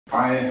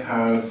I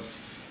have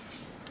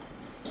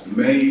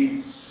made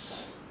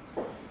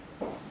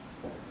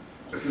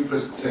a few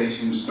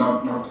presentations,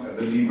 not at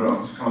the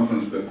LibreOffice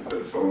conference,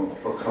 but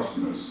for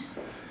customers,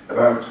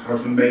 about how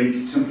to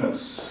make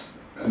templates.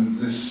 And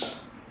this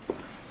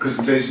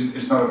presentation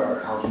is not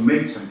about how to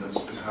make templates,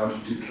 but how to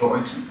deploy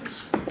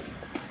templates.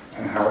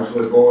 And how to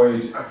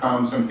avoid, I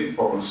found some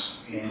pitfalls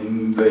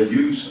in the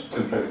use of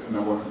templates, and I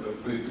wanted to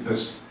do it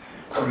because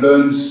I've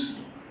learned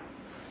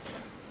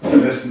a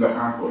lesson the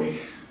hard way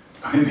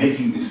by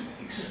making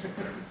mistakes.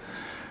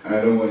 And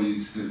I don't want you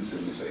to do the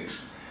same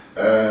mistakes.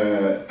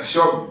 A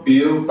short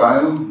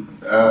bio.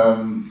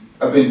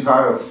 I've been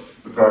part of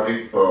the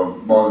project for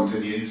more than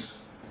 10 years.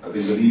 I've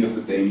been the lead of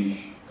the Danish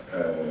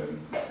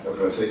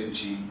localization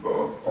team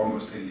for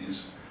almost 10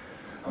 years.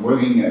 I'm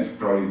working as a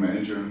project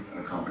manager at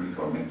a company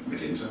called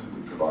Magenta.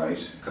 We provide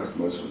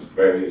customers with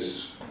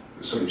various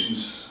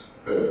solutions.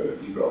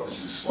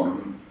 LibreOffice is one of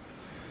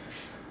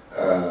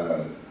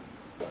them.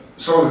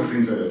 Some of the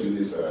things that I do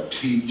is that I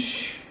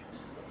teach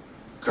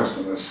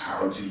customers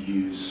how to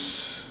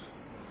use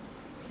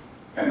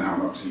and how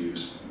not to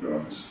use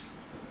LibreOffice.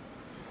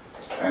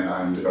 And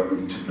I'm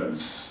developing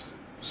templates.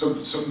 So a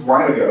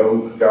while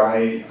ago, a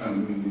guy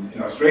in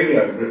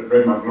Australia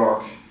read my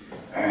blog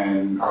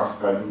and asked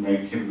if I could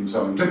make him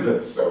some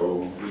templates.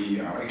 So we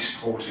are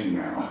exporting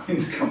now in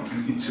the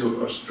company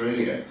to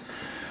Australia.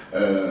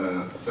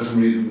 For some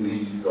reason,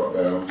 he thought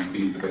that I would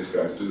be the best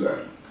guy to do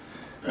that.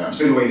 I'm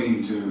still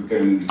waiting to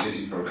get an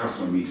invitation for a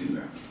customer meeting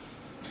there.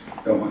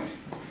 Don't mind.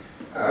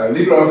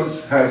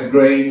 LibreOffice has a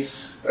great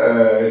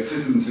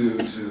system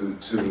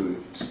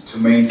to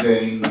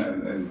maintain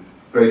and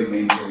great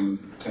maintain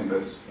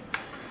templates.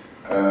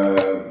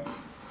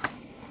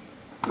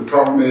 The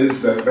problem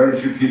is that very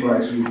few people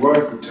actually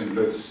work with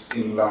templates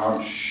in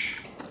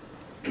large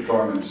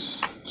deployments.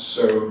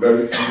 So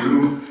very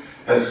few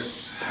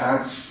has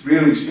had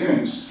real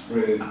experience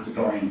with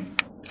deploying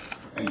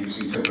and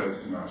using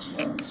templates in large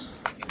environments.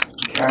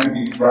 It can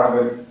be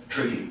rather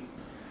tricky.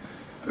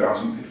 There are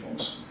some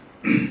pitfalls.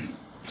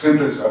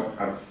 Templates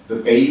are the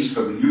base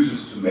for the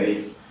users to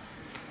make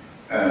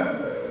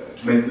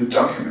good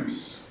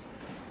documents.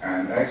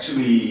 And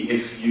actually,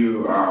 if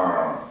you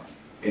are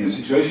in a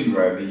situation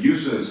where the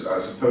users are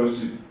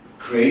supposed to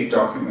create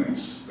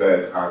documents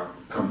that are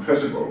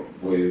compressible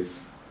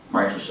with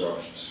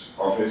Microsoft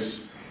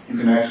Office, you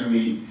can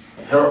actually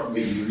help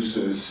the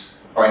users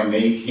by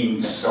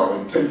making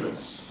solid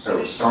templates.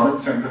 So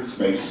solid templates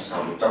makes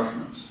solid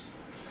documents.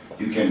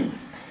 You can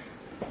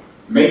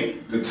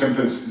make the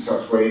templates in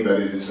such a way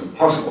that it is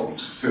impossible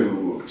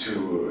to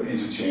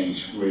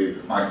interchange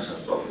with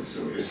Microsoft Office.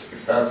 So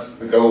if that's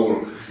the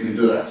goal, you can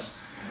do that.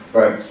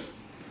 But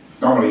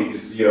normally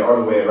it's the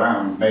other way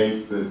around.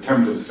 Make the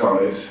templates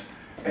solid,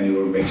 and you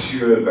will make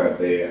sure that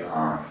they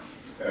are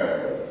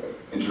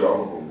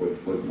interoperable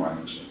with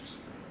Microsoft.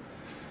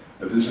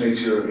 But this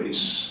lecture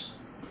is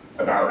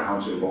about how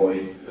to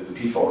avoid the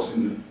pitfalls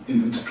in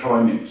the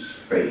deployment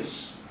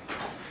phase.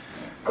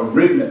 I've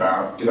written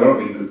about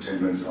developing good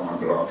templates on my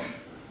blog.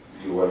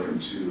 You're welcome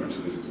to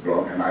visit the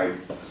blog. And I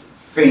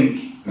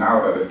think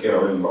now that I get a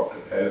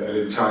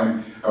little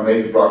time, I'll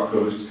make a blog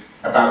post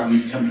about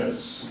these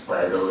templates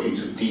where I go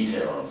into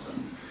details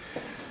and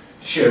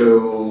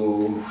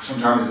show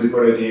sometimes it's a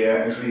good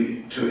idea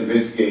actually to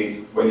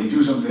investigate when you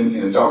do something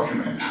in a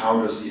document,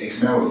 how does the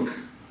XML look?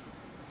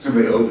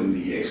 Simply open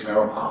the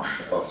XML part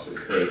of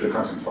the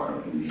content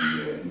file in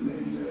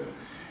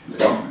the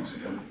documents.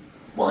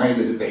 Why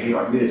does it behave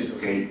like this?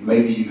 Okay,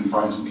 maybe you can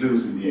find some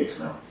clues in the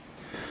XML.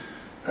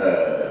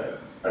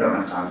 I don't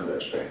have time for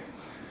that today.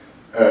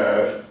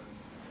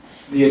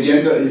 The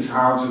agenda is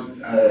how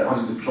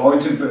to deploy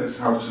templates,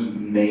 how to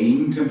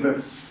name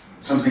templates,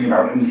 something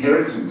about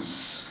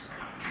inheritance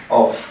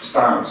of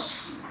styles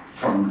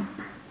from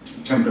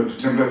template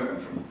to template and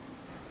from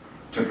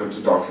template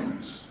to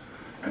documents.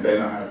 And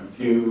then I have a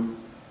few,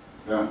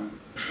 then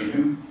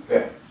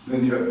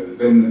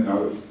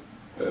another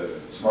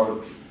some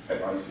other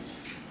advices.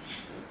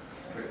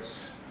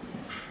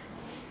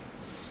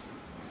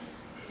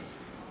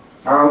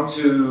 How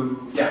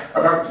to,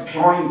 about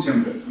deploying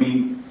templates.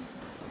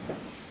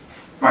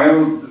 I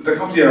mean, the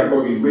company I'm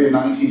working, we're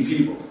 19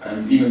 people,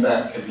 and even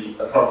that can be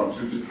a problem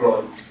to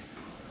deploy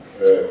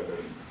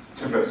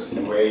templates in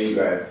a way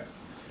that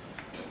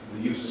the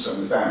users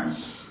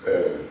understands.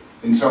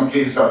 In some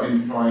cases, I've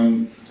been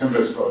deploying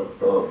templates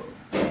for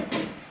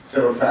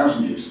several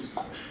thousand users.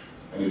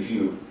 And if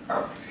you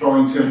are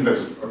deploying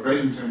templates,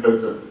 operating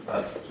templates that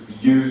are to be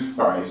used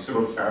by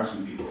several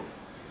thousand people,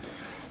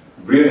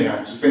 you really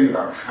have to think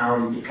about how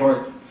you deploy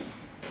them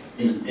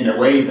in a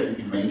way that you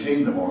can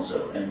maintain them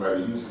also, and where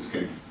the users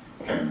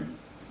can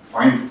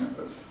find the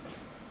templates.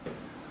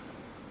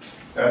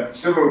 There are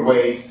several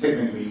ways,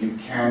 technically, you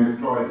can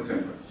deploy the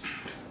templates.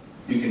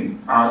 You can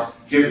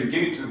give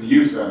it to the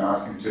user and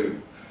ask him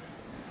to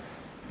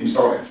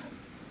install it.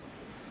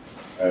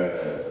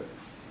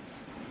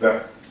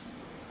 That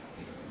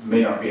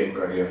may not be a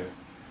good idea.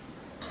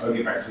 I'll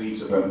get back to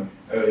each of them.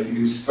 You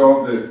can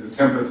store the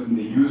templates in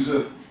the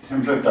user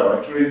template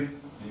directory.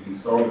 You can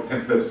install the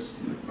templates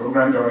in the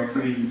program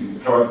directory, you can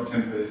deploy the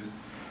template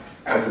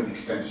as an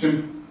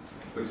extension,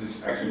 which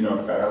is actually not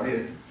a bad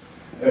idea.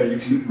 You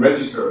can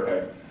register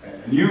a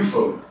new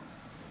folder,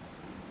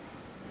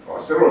 or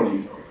several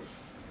new folders,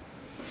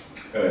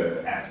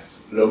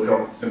 as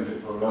local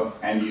template folder,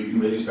 and you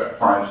can register a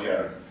file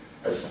share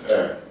as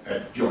a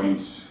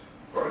joint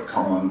or a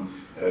common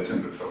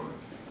template folder.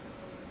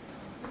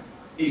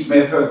 Each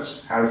method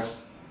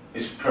has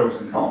its pros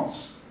and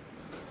cons.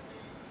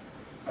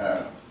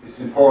 It's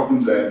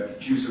important that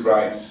you choose the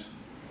right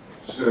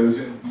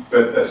solution,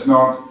 but there's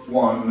not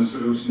one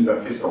solution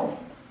that fits all.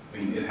 I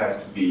mean, it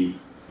has to be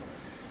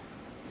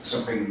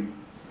something,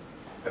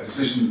 a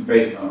decision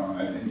based on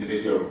an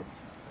individual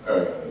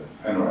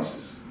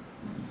analysis.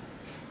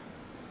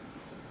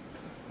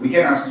 We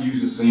can ask the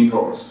users to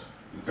import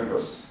the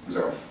templates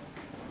themselves,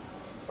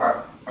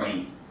 but I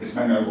mean, it's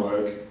manual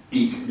work.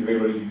 Each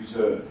individual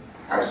user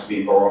has to be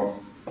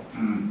involved.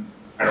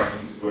 I don't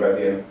think it's a good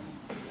idea,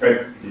 but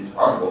it is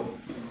possible.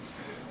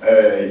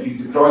 You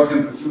deploy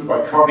templates simply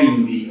by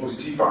copying the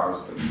OTT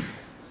files,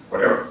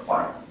 whatever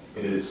file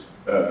it is,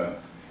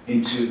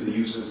 into the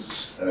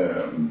user's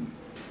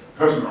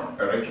personal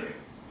directory.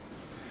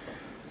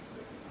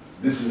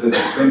 This is in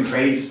the same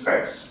place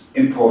that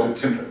imported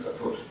templates are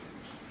put.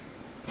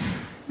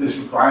 This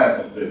requires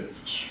that the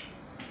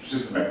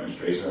system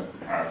administrator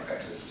have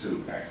access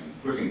to actually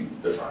putting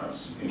the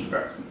files into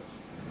that.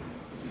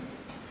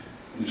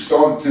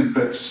 Install the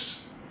templates.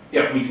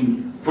 Yeah, we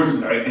can put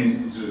them directly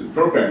into the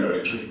program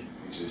directory,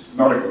 which is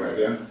not a good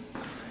idea.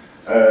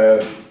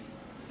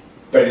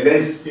 But it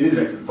is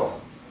actually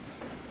possible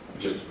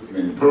just to put them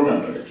in the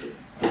program directory.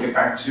 We'll get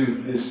back to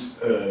this,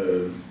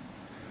 the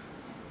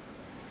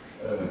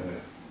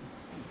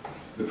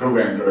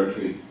program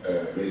directory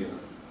later,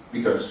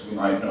 because we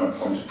might not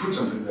want to put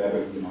something there,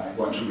 but we might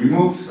want to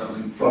remove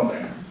something from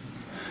there.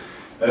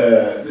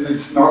 This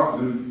is not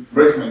the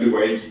recommended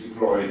way to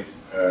deploy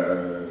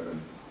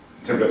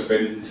templates,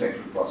 but it is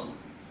actually possible.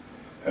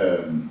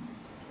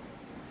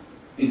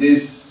 It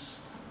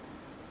is,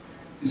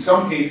 in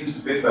some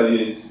cases, the best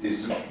idea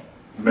is to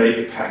make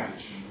a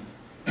package,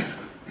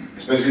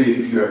 especially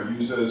if you have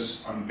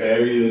users on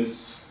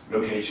various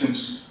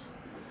locations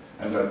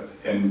and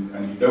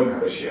you don't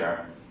have a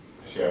shared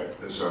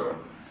server.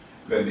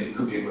 Then it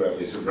could be a good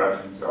idea to wrap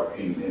things up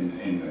in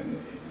an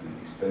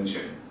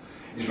extension.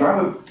 It's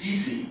rather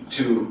easy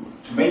to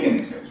make an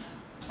extension.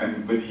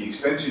 And with the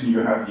extension, you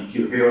have the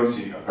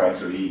capability of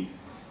actually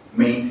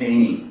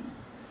maintaining,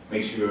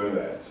 make sure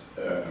that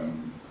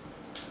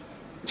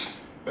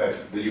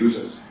that the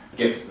users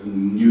gets the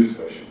newest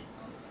version.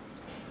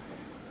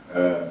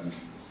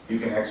 You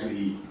can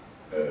actually,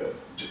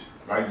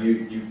 like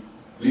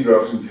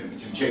LibreOffice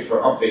can check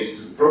for updates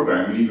to the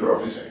program.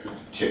 LibreOffice actually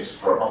checks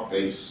for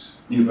updates,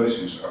 new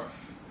versions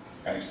of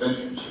an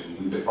extension. So you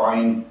can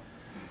define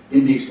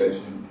in the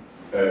extension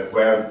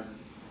where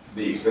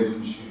the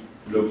extension should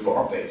look for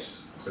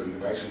updates. So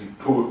you actually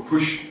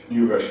push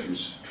new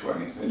versions to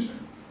an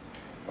extension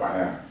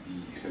via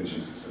the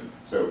extension system.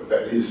 So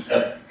that is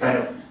a kind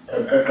of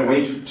a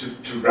way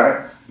to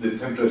wrap the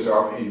templates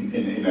up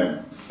in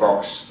a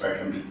box that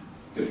can be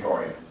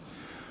deployed.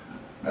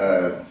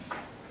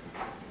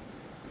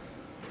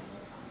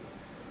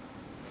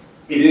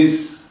 It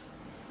is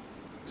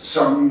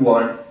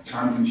somewhat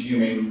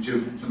time-consuming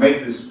to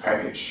make this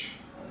package.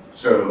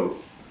 So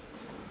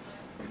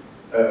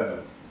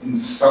in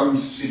some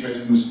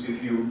situations,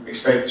 if you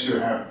expect to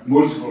have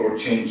multiple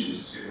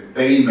changes,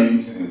 daily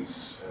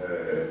maintenance,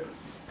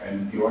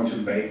 and you want to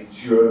make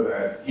sure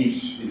that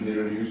each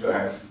individual user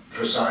has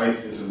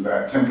precise this and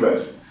that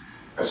template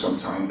at some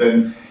time,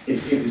 then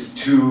it is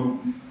too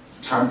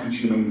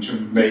time-consuming to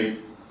make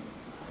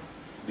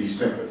these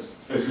templates,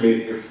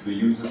 especially if the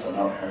users are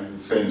not having the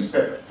same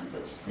set of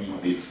templates. I mean,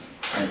 the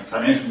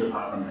financial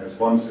department has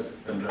one set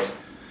of templates,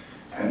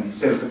 and the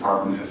sales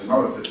department has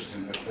another set of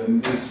templates,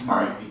 then this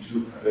might be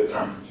too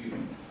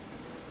time-consuming.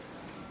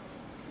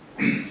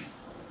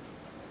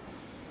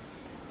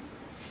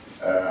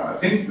 I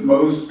think the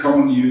most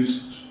commonly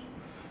used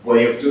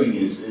way of doing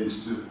is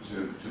to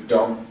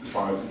dump the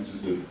files into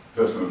the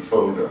personal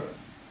folder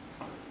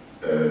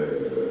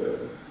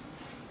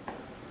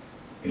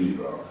in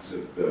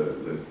LibreOffice,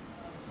 the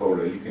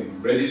folder. You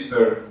can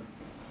register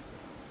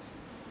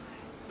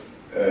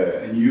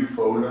a new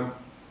folder.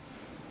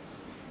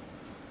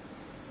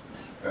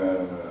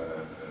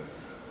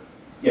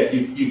 Yeah,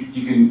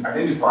 you can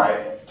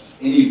identify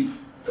any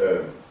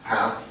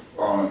path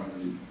on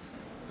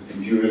the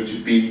computer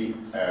to be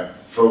a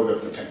folder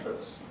for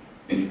templates.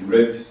 And you can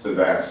register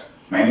that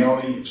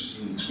manually, which is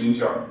in the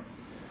screenshot.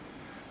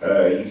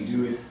 You can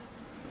do it.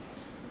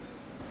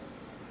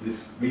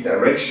 This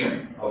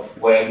redirection of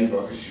where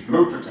LibreOffice should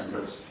look for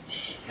templates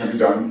can be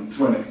done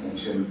through an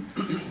extension.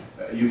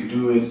 You can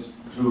do it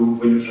through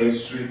Windows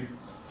Registry,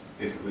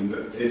 if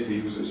the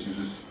user is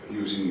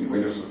using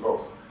Windows as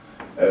well.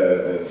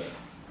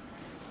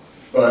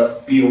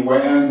 But be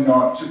aware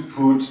not to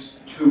put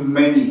too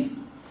many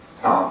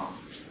paths.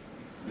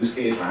 In this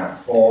case, I have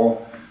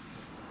 4.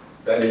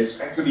 That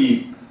is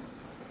actually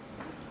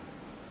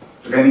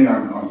depending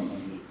on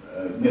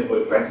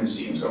network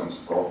latency and so on and so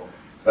forth.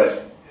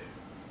 But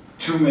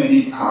too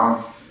many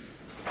paths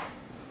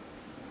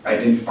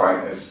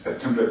identified as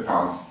template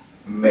paths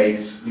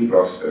makes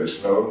LibreOffice very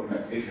slow.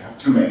 If you have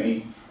too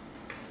many,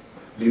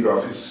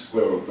 LibreOffice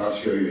will not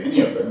show you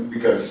any of them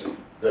because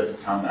there's a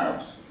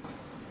timeout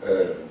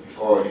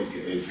before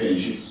it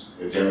finishes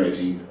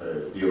generating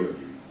the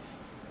overview.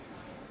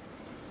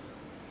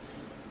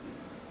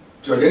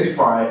 To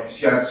identify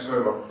shared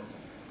server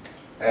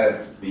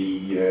as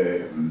the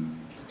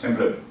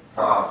template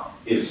path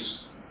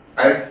is,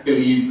 I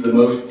believe, the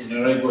most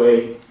generic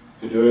way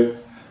to do it.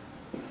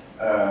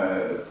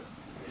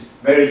 It's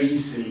very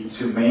easy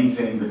to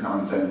maintain the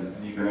content,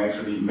 and you can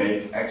actually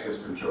make access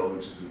control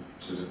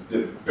to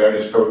the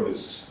various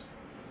folders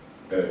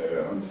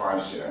on the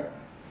file share.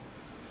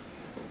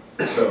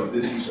 So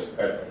this is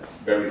a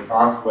very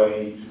fast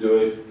way to do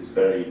it. It's a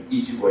very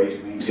easy way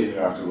to maintain it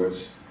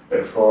afterwards.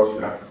 But of course, you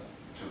have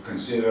to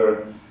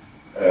consider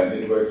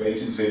network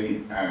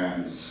latency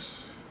and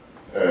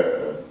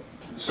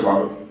some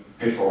other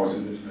pitfalls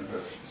in this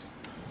method.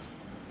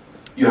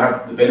 You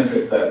have the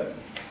benefit that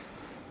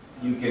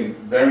you can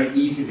very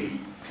easily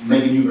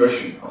make a new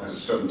version of a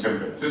certain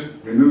template. Just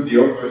remove the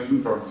old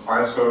version from the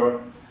file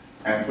server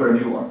and put a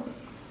new one,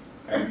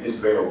 and it's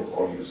available for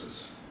all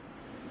users.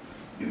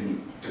 You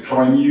can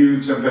deploy new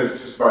templates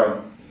just by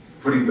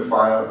putting the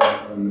file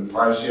on the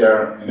file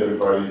share, and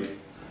everybody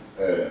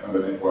on the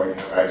network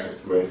have access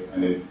to it,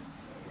 and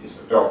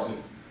it's adopted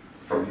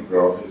from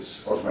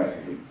LibreOffice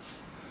automatically.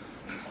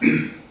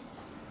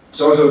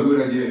 It's also a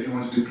good idea if you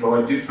want to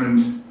deploy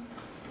different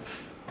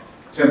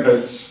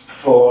templates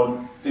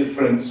for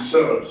different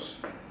servers.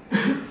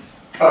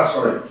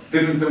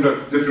 Different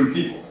templates for different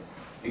people.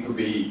 It could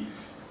be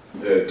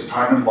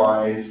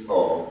department-wise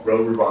or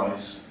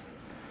role-wise.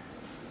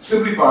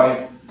 Simply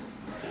by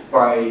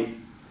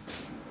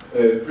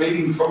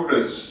creating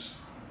folders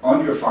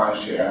on your file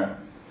share,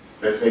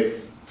 let's say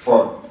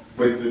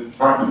with the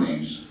department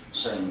names,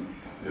 saying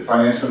the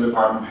financial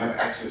department had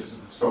access to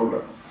this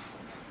folder.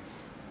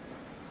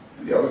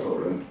 And the other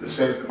folder, the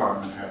sales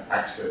department had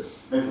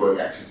network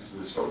access to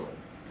this folder.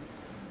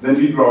 Then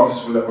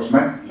LibreOffice will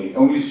automatically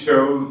only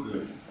show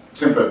the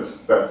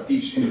templates that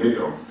each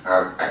individual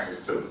have access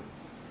to.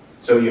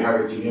 So you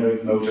have a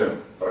generic motor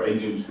or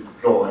engine to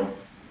deploy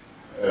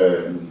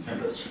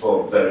templates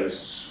for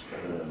various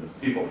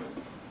people.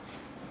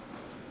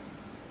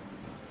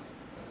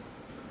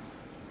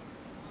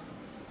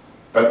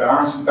 But there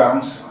are some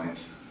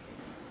downsides.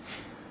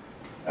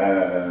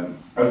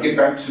 I'll get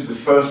back to the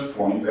first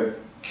point that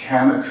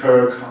can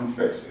occur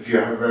conflicts if you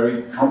have a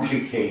very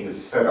complicated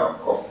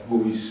setup of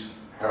who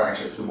have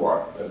access to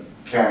what. That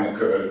can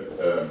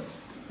occur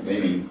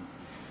naming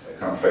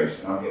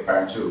conflicts, and I'll get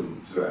back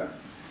to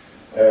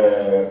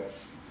that.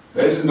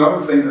 There's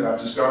another thing that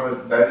I've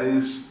discovered, that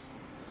is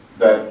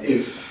that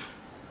if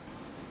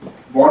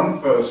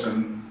one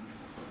person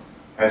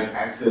has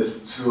access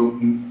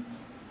to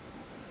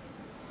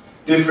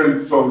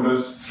different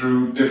folders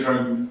through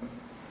different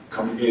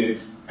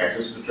complicated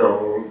access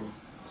control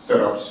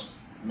setups,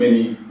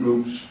 many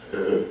groups,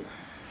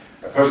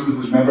 a person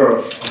who's member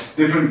of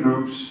different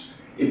groups,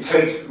 it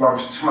takes a lot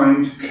of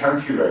time to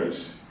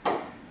calculate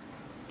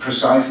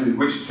precisely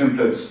which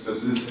templates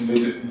does this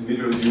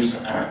individual user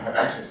have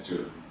access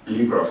to.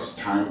 LibreOffice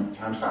times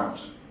out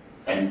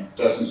and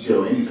doesn't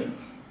show anything.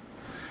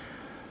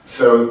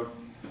 So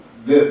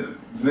this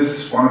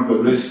is one of the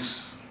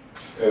risks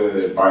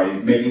by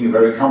making a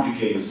very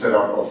complicated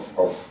setup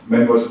of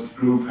members of the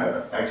group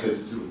have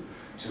access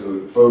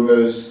to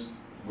folders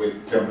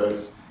with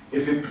templates.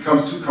 If it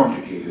becomes too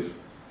complicated,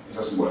 it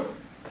doesn't work.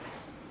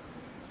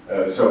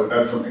 So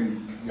that's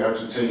something you have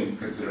to take into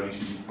consideration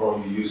before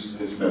you use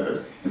this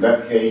method. In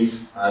that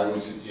case, I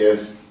would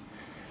suggest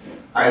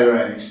either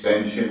an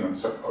extension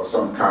or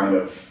some kind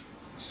of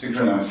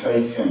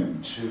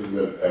synchronization to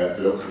the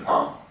local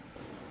path.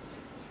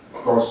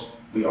 Of course,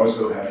 we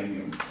also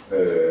having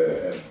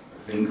a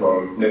thing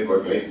called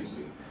network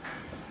latency.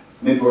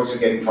 Networks are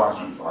getting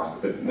faster and faster,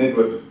 but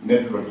network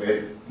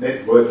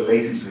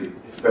latency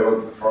is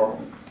still a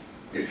problem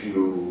if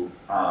you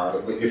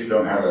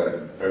don't have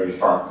a very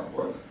fast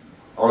network.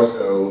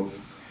 Also,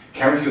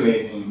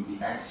 calculating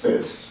the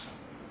access,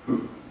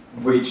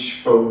 which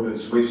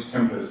folders, which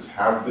templates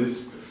have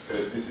this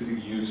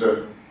specific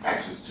user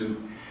access to,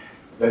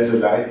 there's a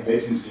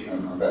latency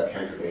on that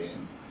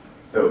calculation.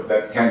 So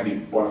that can be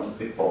one of the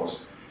pitfalls.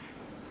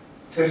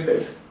 Test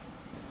it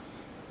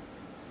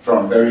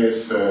from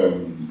various,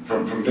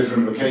 from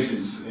different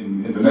locations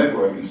in the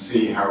network and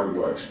see how it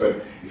works.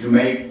 But if you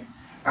make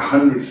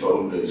 100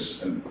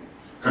 folders and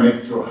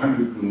connect to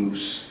 100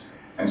 groups,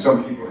 and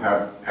some people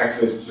have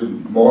access to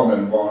more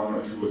than 1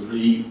 or 2 or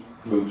 3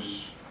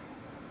 groups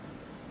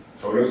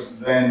folders,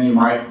 then you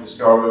might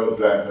discover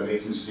that the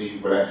latency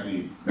will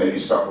actually maybe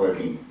stop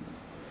working.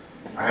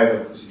 I had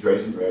a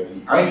situation where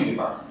the IT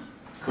department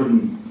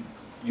couldn't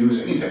use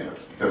any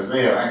templates because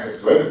they have access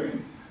to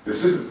everything. The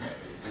system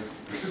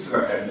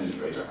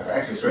administrator have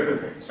access to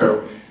everything.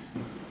 So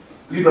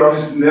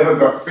LibreOffice never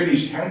got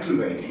finished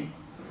calculating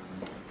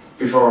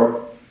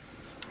before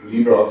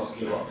LibreOffice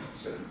gave up.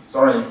 Said,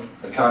 sorry,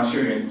 I can't show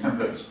you any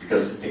templates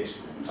because it takes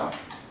too long time.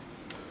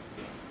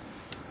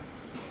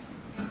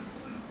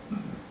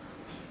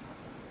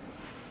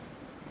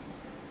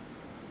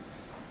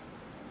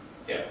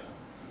 Yeah,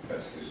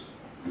 that's just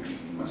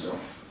repeating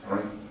myself.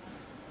 Right?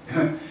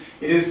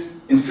 It is,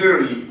 in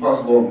theory,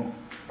 possible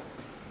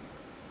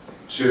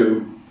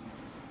to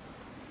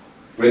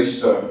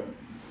register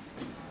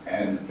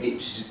an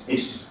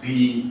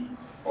HTTP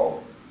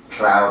or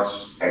cloud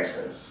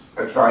access.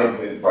 I tried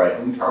with my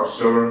own cloud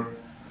server,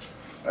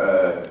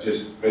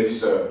 just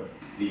register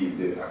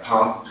a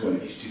path to an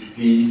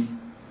HTTP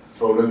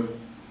folder.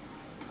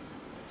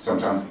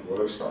 Sometimes it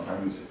works,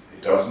 sometimes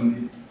it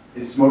doesn't.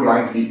 It's more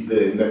likely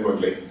the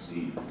network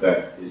latency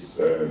that is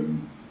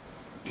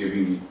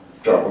giving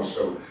trouble.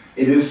 So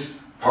it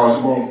is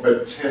possible,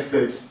 but test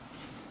it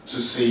to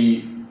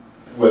see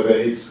whether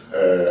it's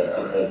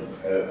a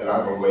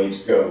reliable way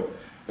to go.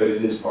 But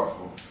it is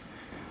possible.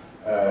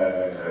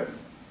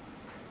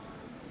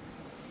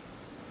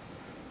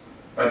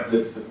 But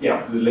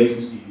the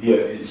latency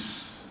here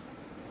is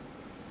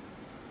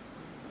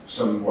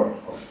somewhat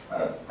of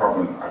a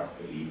problem, I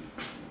believe.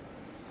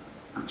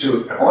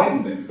 To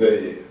avoid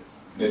the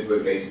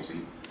network latency,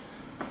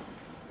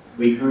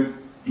 we could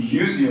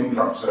use the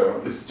on-cloud server.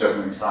 This is just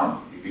an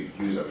example. You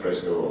could use a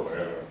Fresco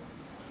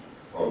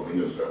or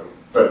Windows server,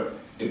 but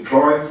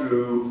deploy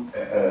through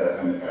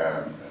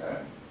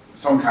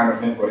some kind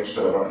of network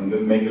server and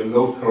then make a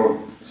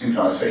local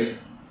synchronization.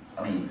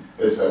 I mean,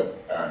 there's a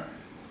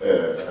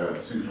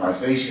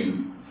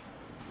synchronization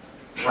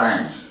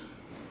client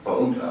for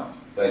on-cloud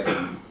that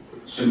can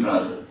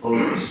synchronize the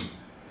folders,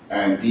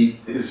 and it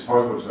is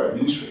possible to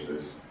administrate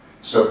this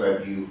so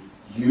that you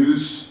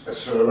use a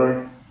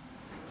server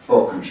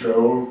for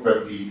control,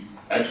 but the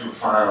actual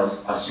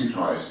files are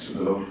synchronized to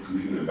the local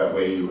computer. That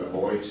way you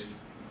avoid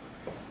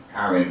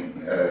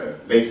having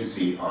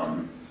latency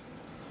on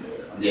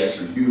the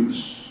actual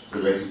use. The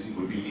latency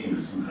would be in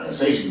the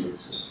synchronization, which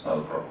is not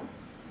a problem.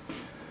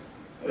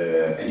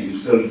 And you can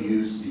still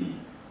use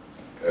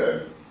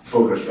the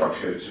folder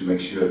structure to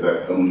make sure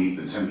that only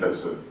the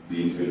templates that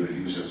the individual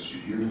users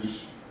should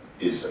use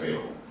is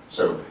available.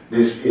 So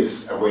this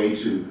is a way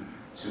to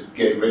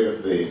get rid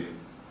of the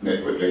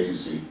network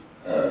latency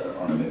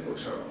on a network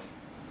server.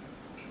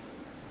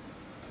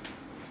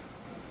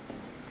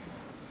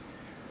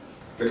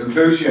 The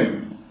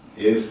conclusion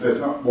is there's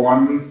not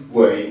one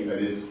way that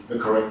is the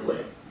correct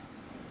way.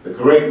 The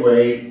correct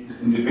way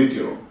is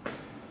individual,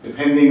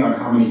 depending on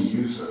how many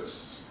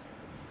users,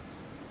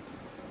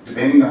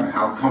 depending on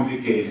how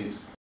complicated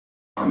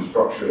the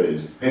structure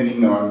is,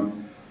 depending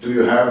on do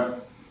you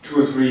have 2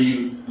 or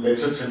 3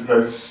 letter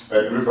templates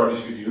that everybody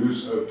should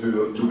use, or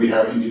do we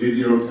have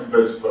individual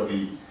templates for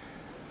the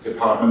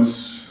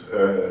departments,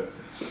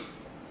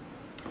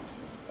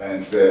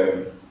 and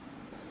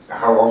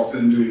how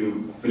often do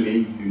you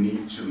believe you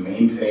need to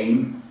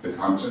maintain the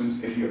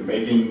content? If you're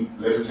making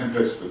letter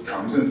templates with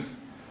content,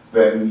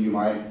 then you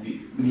might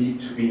need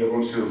to be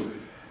able to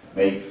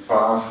make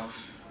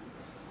fast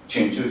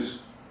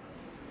changes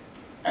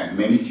and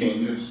many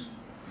changes.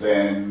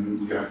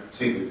 Then you have to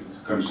take this into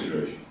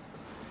consideration.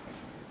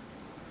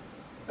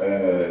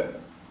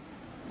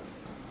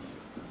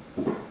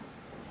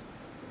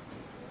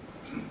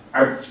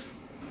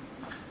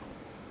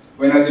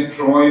 When I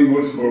deploy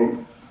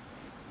multiple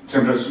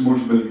templates to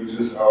multiple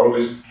users, I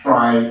always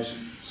try to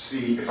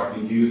see if I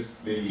can use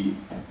the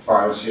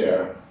file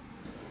share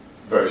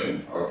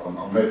version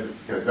or method,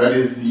 because that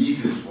is the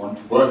easiest one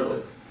to work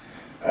with.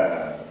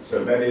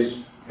 So that is,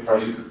 if I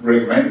should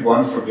recommend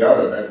one from the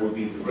other, that would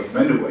be the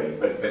recommended way.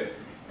 But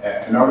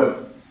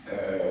another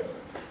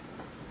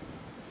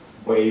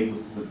way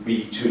would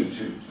be to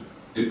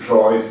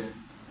deploy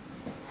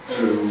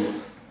through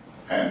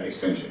an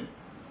extension,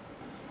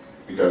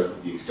 because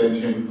with the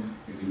extension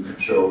you can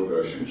control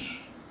versions.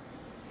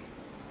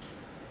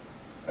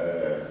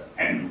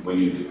 And when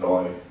you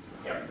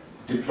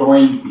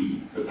deploying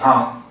the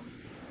path,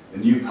 the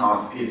new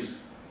path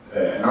is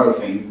another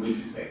thing which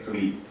is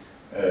actually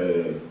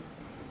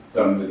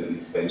done with an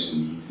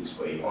extension the easiest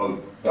way, or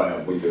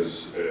via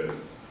Windows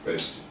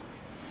registry.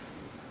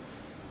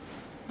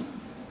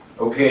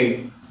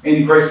 Okay,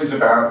 any questions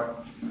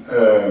about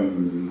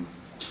the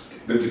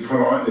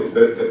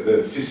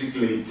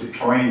physically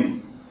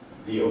deploying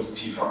the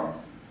OTT file?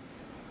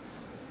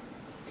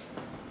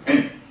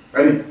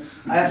 Ready?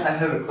 I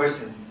have a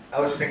question. I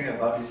was thinking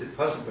about, is it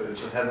possible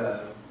to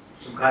have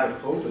some kind of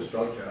folder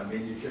structure? I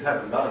mean, if you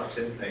have a lot of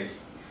templates,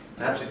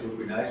 perhaps it would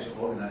be nice to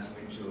organize them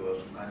into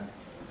some kind of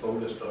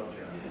folder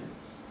structure.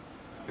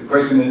 The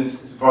question is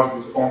it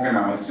possible to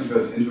organize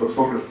templates into a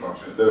folder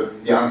structure?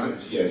 The answer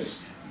is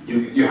yes.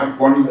 You have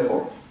one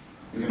level.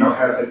 You cannot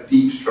have a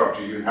deep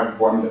structure, you have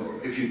one level.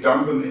 If you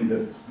dump them in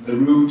the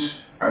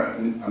root, I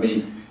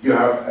mean, you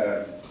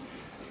have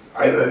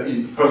either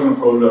in personal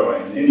folder or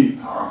in any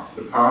path,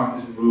 the path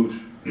is the root.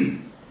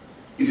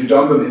 If you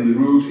dump them in the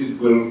root, it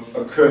will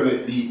occur,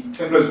 the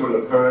templates will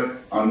occur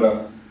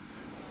under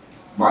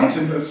my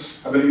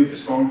templates, I believe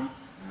it's called.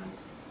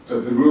 So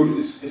the root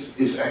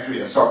is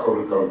actually a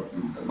subfolder called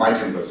my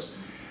templates.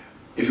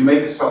 If you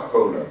make a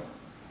subfolder,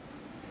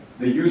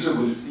 the user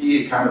will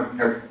see a kind of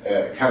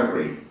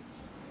category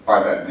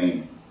by that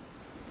name.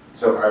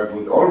 So I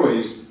would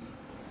always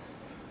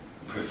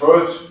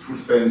prefer to put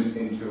things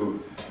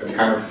into a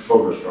kind of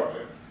folder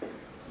structure.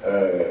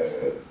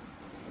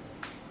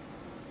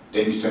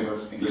 Danish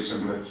templates, English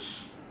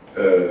templates,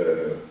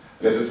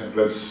 letter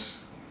templates,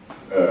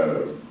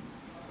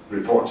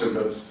 report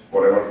templates,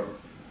 whatever,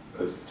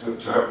 to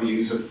help the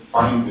user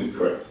find the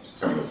correct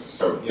templates.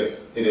 So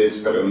yes, it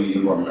is, but only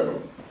in one level.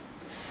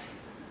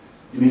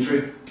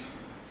 Dimitri?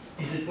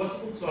 Is it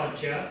possible to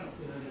adjust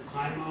the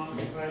timeout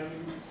value?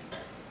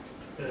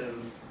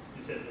 You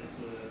said that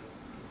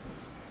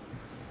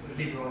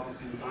LibreOffice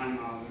can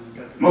timeout.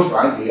 Most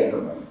likely, I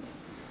don't know.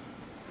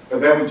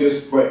 But that would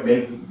just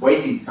make the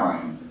waiting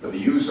time for the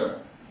user.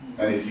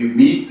 And if you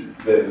meet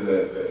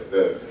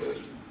the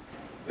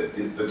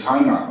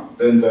timeout,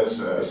 then there's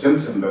a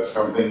symptom that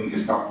something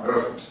is not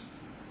perfect.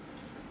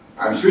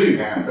 I'm sure you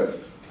can, but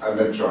I've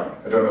never tried.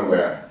 I don't know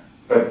where.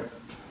 But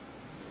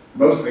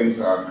most things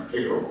are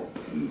configurable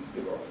in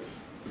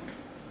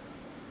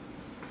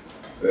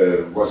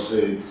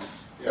LibreOffice.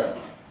 Yeah.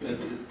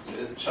 Yes, it's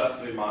just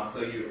a remark.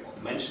 So you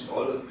mentioned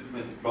all those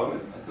different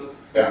deployment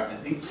methods. Yeah. I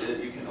think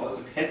you can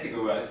also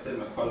categorize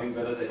them according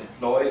whether they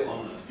deploy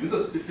on a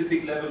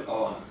user-specific level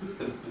or on a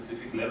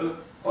system-specific level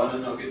or on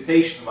an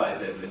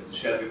organization-wide level. It's a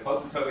shared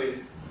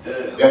repository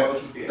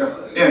approach would be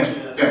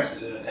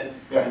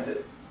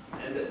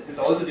and it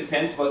also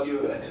depends what you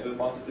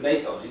want to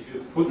delete on. If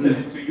you put them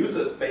into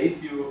user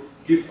space, you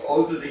give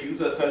also the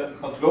user a certain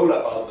control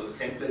about those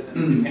templates, and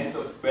it depends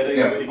on whether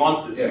you really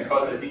want this,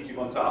 because I think you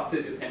want to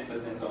update your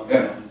templates and so on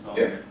and so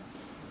on.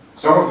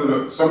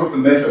 Some of the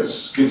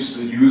methods gives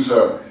the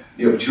user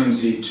the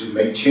opportunity to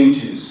make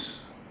changes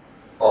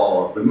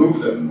or remove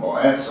them or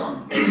add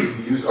some. If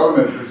you use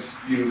other methods,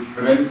 you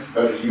prevent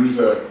that a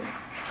user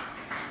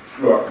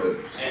screw up the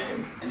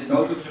system. And it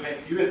also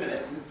prevents you as an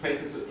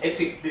administrator to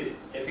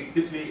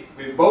effectively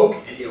revoke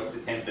any of the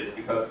templates,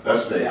 because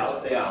once they're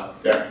out, they're out.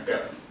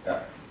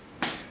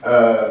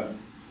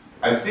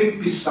 I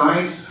think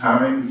besides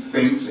having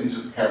things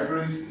into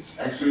categories, it's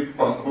actually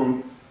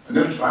possible, I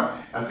never tried,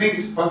 I think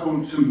it's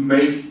possible to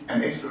make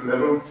an extra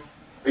level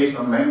based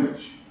on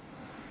language.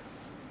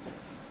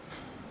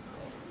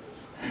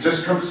 It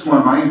just comes to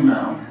my mind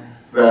now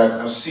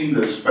that I've seen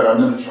this, but I've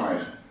never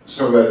tried.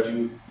 So that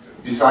you,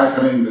 besides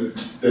having the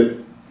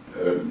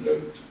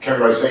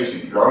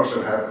categorization, you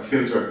also have a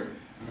filter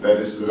that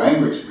is the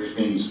language, which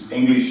means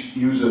English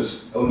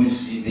users only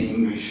see the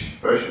English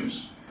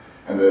versions,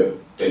 and the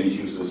Danish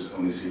users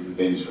only see the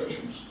Danish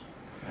versions.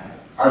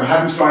 I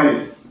haven't tried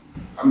it.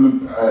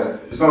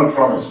 It's not a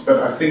promise,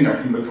 but I think I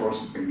can record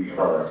something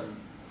about that.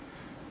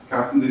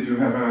 Carsten, did you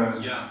have a...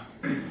 Yeah.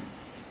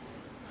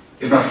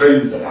 It's my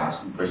friends that are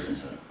asking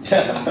questions. You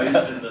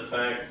mentioned the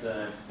fact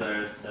that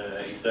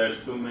if there's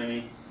too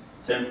many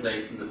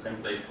templates in the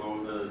template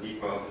folder,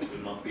 LibreOffice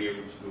will not be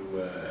able to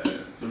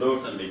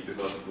load them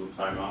because of the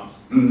timeouts.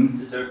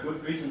 Is there a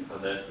good reason for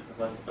that?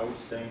 Because I was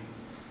saying,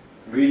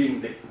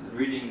 reading the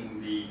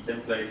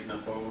templates in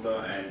a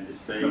folder and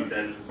displaying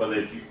them for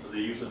the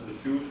user to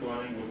choose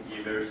one would be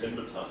a very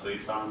simple task. So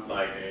it sounds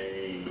like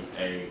a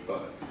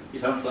bug.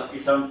 It sounds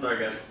like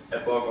a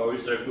bug, or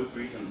is there a good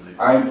reason?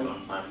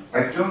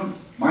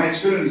 My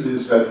experience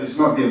is that it's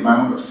not the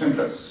amount of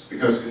templates,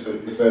 because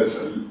if there's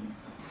a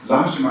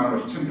large amount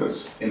of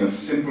templates in a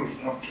simple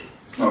structure,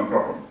 it's not a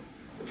problem.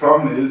 The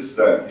problem is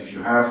that if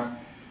you have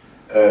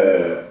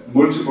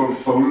multiple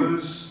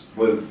folders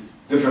with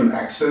different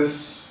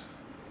access,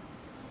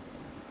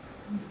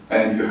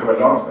 and you have a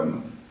lot of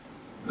them,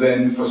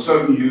 then for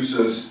certain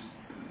users,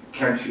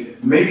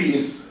 maybe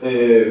it's,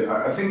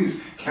 I think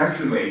it's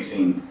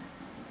calculating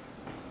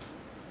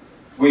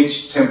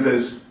which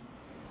templates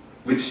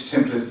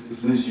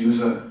is this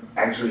user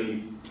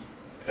actually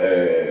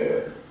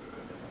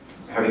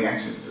having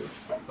access to.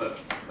 But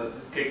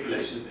this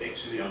calculation is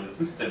actually on the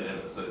system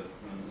level, so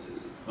it's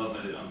not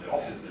on the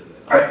office level.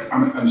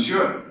 I'm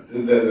sure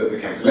the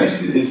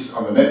calculation is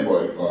on the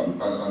network,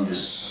 on the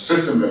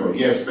system level,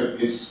 yes,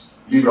 but it's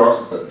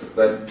LibreOffice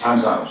that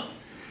times out.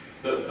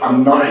 So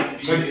I'm not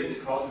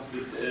it causes the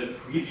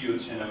preview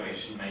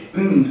generation, maybe.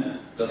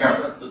 Does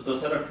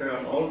that occur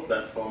on all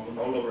platforms, on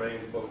all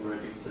operating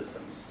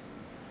systems?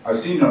 I've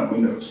seen it on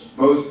Windows.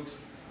 Most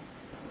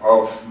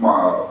of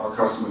our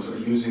customers are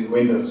using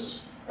Windows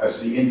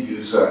as the end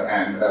user,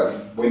 and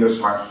Windows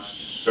file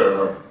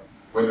server,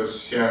 Windows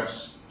shared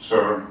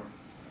server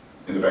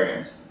in the back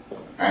end,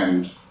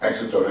 and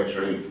Active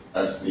Directory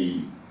as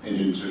the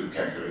engine to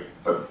calculate.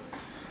 But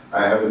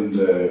I haven't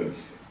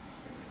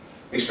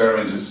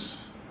experimented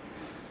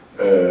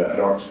a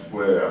lot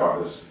about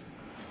this.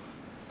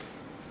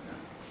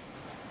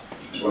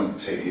 Just want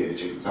to take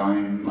the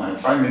time. I have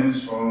 5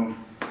 minutes for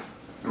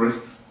the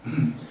rest.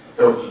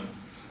 So,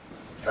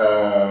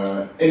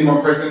 any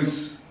more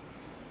questions?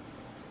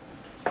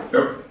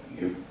 Nope.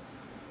 Thank you.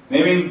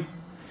 Naming.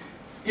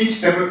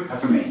 Each template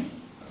has a name.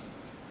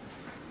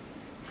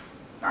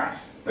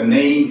 Nice. The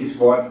name is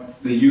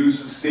what the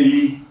users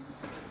see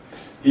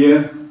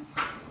here.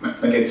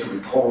 I get to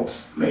report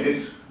made it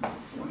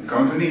for the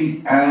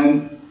company,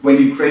 and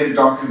when you create a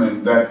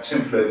document, that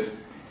template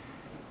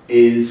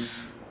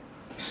is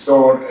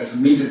stored as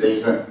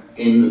metadata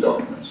in the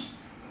document.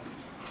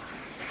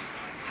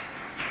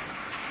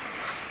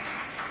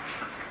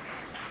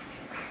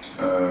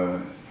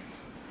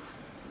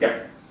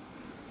 Yeah.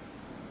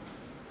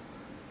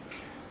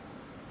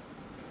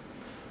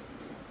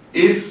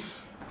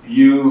 If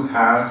you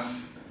have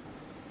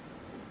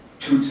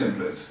two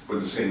templates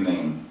with the same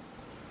name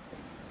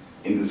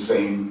in the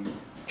same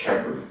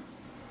category,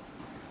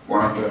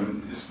 one of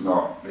them is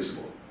not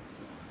visible.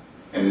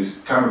 And it's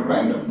kind of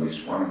random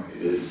which one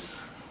it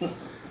is.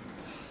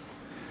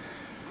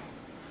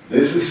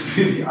 This is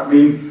really, I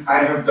mean, I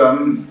have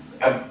done,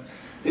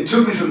 it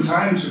took me some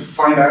time to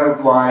find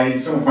out why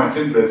some of my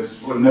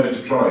templates were never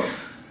deployed.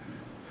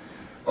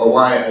 Or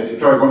why I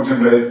deployed one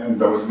template and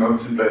there was another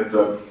template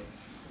that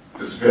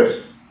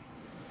disappeared.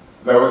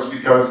 That was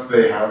because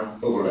they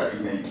have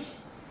overlapping names.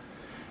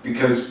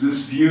 Because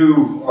this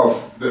view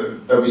of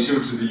that we show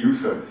to the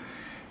user,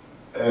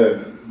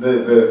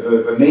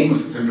 the name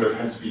of the template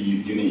has to be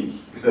unique.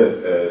 Is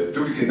that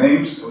duplicate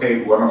names?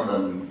 Okay, one of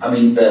them, I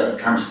mean, they're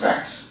kind of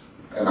stacked,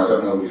 and I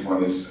don't know which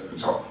one is at the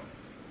top.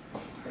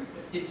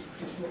 It's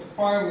not a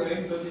file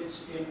name, but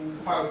it's in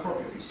file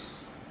properties.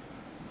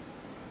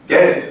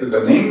 Yeah,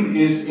 the name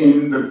is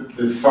in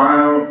the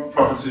file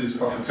properties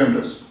of the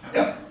template.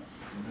 Yeah.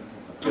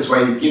 That's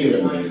why you give it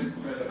a name.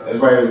 That's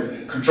why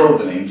you control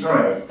the name.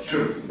 Sorry, I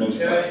should have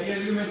mentioned that. Yeah,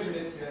 you mentioned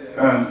it.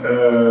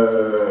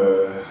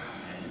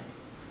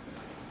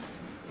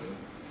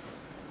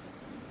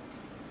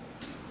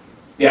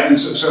 Yeah, and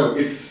so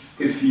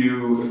if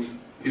you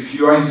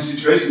are in a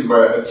situation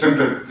where a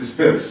template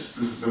disappears,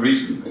 this is the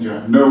reason, and you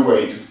have no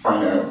way to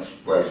find out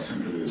where the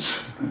template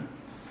is.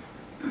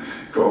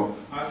 Go.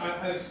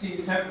 I've seen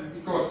this happen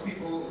because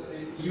people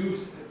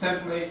used a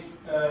template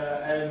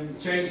and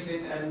changed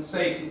it and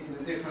saved it in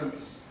a different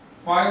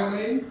file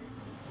name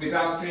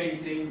without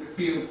changing the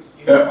fields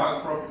in the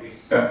file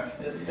properties. Yeah.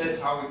 That's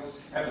how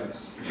it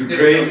happens. If you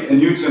create a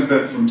new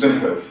template from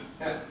template,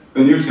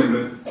 the new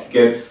template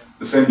gets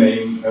the same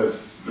name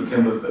as the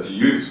template that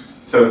you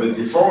used. So the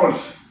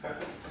default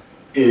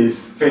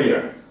is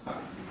failure.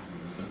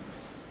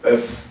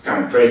 That's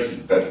kind of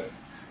crazy, but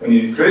when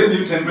you create a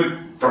new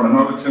template from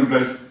another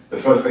template, the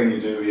first thing you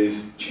do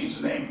is change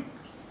the name.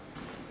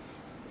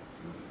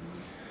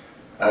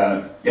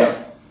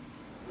 Yeah.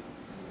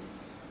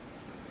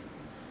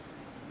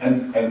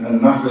 And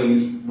another thing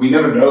is, we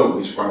never know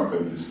which one of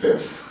them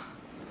disappears.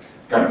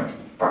 Kind of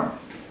fun.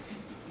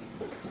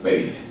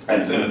 Maybe.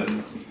 And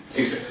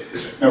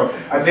no,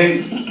 I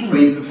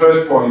mean, the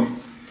first point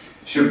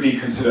should be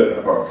considered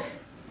a bug.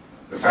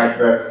 The fact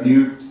that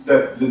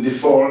the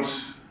default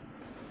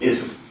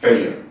is a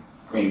failure.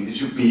 I mean, it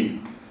should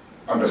be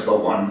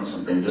 _1 or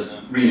something, just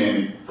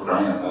rename it for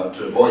crying out loud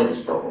to avoid this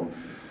problem.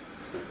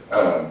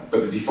 But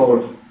the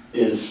default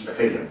is a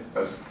failure.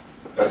 That's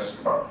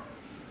the bug.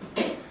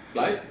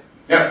 Leif?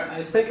 Yeah.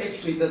 I think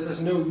actually that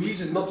there's no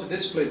reason not to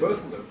display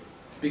both of them,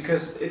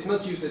 because it's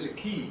not used as a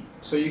key.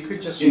 So you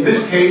could just. In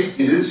this case,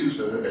 it is used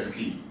as a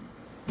key,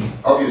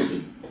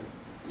 obviously.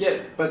 Yeah,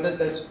 but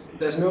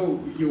there's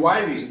no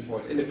UI reason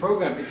for it. In the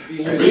program, it's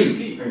being used as a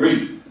key.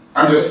 Agree.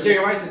 I'm just. Yeah,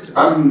 you're right.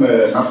 I'm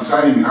not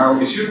deciding how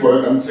it should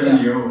work. I'm telling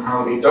you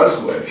how it does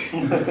work.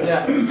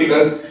 Yeah.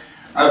 Because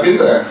I've been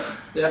there.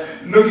 Yeah.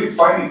 Looking,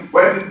 finding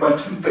where did my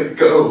template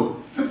go?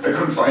 I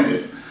couldn't find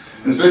it.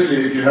 And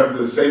especially if you have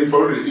the same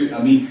folder.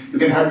 I mean, you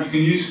can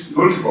use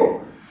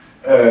multiple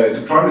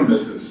deployment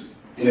methods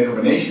in a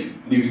combination,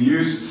 and you can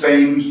use the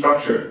same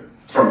structure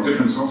from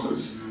different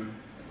sources.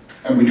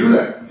 And we do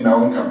that in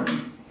our own company.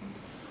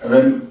 And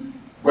then,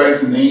 where's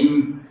the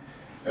naming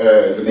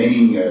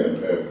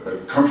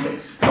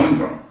conflict coming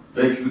from?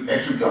 They could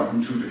actually come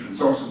from two different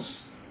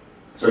sources.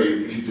 So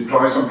if you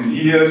deploy something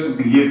here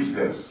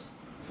disappears.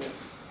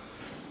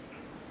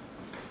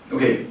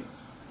 Okay.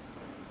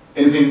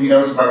 Anything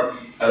else about?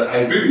 I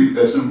agree.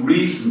 There's no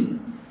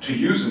reason to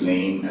use a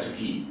name as a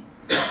key.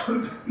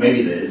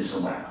 Maybe there is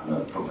somewhere on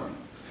the program.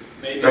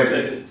 Maybe it's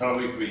a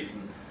historic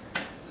reason.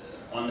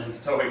 On a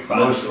historic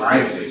file, most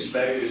likely. It's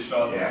very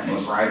short. Yeah,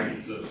 most likely.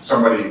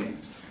 Somebody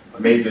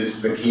made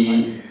this the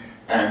key,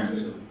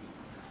 and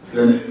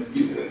then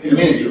in a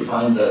minute you'll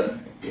find that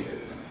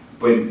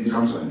when it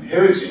comes to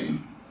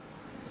inheriting,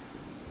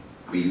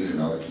 we use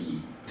another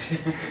key.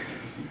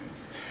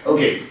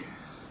 Okay.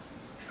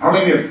 How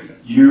many of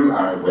you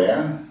are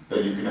aware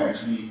that you can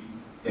actually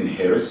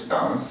inherit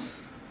stars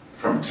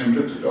from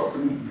template to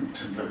document,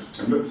 from template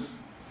to template?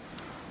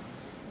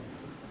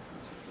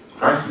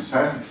 Quite a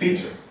fantastic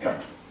feature, yeah,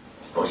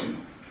 of course you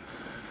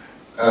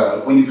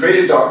know. When you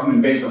create a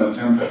document based on a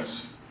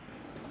template,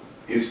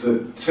 if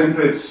the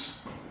template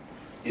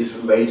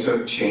is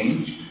later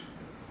changed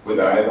with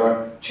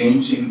either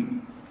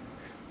changing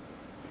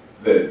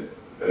the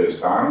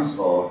stars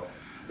or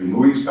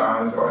removing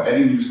stars or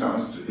adding new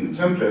stars in the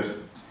template,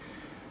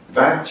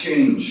 that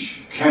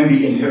change can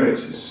be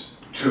inherited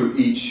to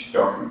each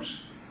document.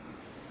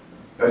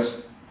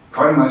 That's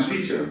quite a nice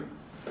feature,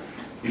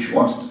 if you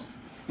want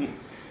it.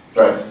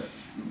 But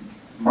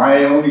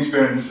my own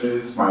experience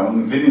is, my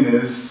own opinion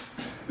is,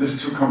 this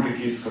is too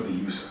complicated for the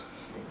user.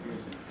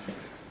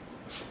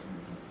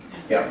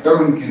 Yeah,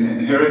 document can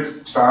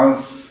inherit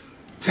styles.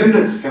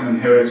 Templates can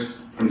inherit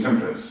from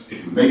templates.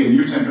 If you make a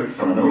new template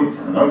from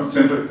another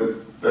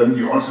template, then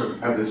you also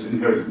have this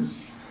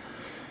inheritance.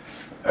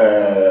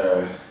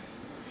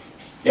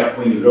 Yeah,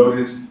 when you load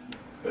it,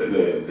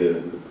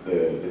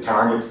 the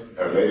target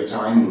at a later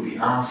time will be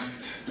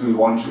asked, do you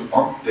want to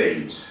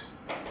update?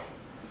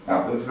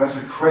 Now,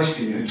 that's a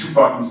question. You have two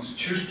buttons to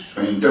choose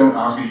between. Don't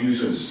ask your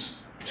users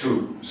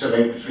to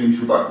select between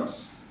two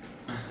buttons.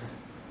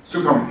 It's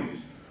too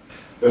complicated.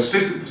 There's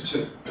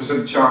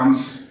 50%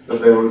 chance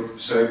that they will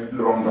select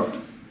the wrong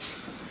button.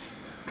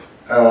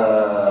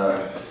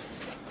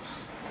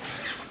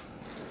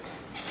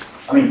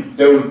 I mean,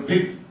 they will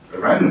pick a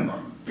random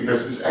one,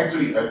 because it's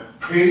actually a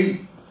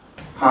pretty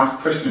hard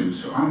question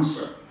to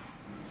answer.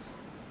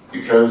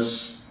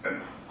 Because,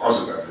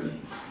 also that's a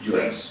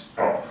UX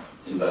problem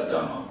in that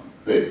dialogue.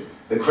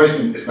 The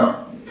question is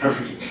not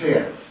perfectly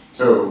clear.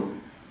 So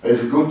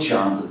there's a good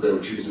chance that they will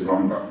choose the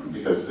wrong button,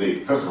 because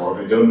first of all,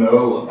 they don't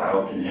know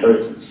about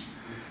inheritance.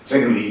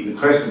 Secondly, the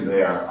question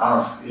they are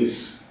asked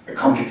is a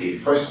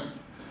complicated question.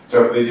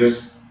 So they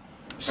just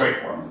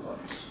select one of the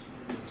buttons.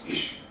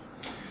 Ish.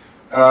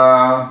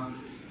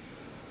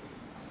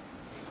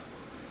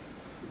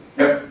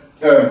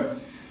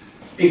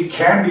 It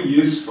can be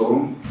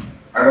useful.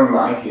 I don't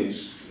like it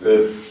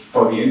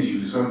for the end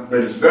user, but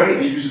I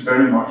use it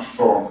very much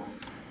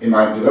in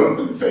my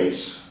development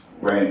phase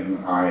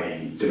when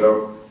I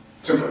develop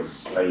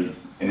templates. I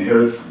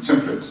inherit from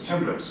template to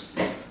template.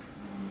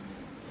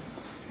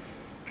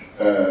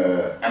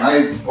 And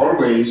I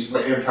always,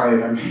 if I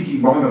am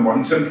making more than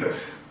one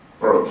template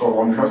for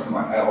one customer,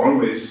 I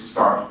always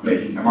start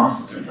making a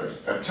master template.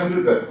 A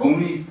template that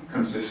only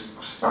consists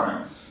of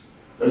styles.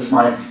 That's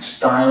my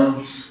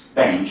styles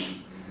bank.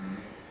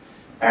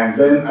 And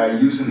then I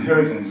use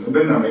inheritance, and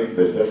then I make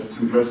the letter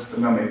templates,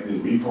 then I make the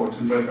report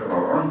template,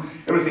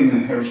 everything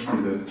inherits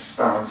from the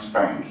styles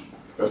bank.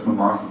 That's my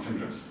master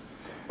template.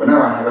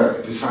 Whenever I have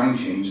a design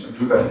change, I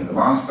do that in the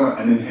master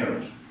and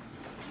inherit.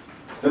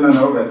 Then I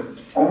know that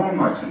all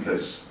my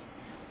templates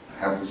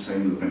have the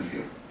same look and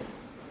feel.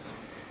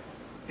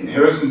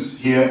 Inheritance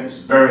here is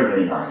very,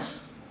 very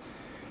nice.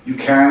 You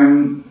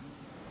can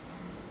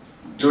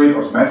do it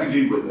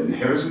automatically with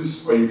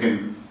inheritance, or you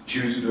can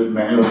choose to do it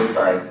manually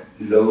by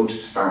load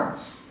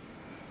styles.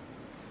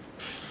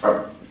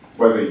 But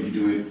whether you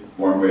do it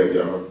one way or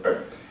the other,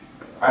 but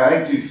I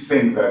actually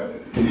think that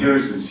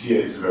inheritance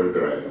here is a very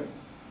good idea.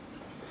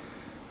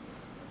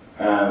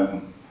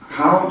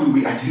 How do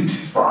we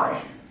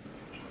identify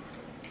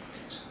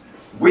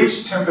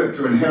which template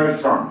to inherit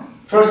from?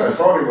 First, I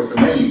thought it was the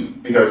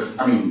name, because,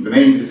 I mean, the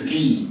name is the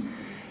key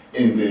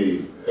in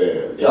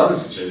the other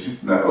situation.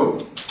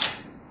 No.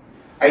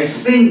 I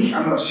think,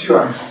 I'm not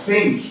sure,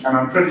 and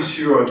I'm pretty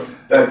sure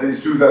that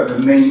it's true that the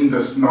name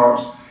does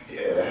not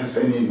has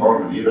any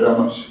involvement here, but I'm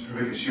not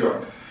perfectly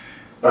sure.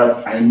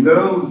 But I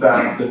know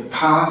that the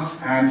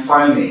path and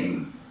file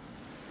name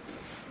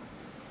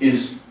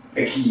is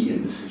a key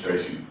in this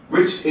situation,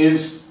 which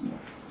is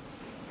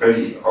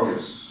pretty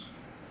obvious,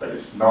 but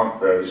it's not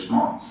very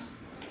smart.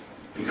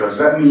 Because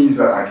that means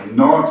that I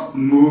cannot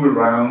move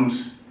around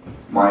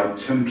my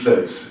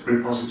templates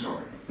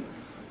repository.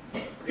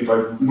 If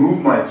I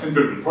move my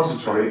template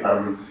repository,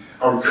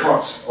 I'll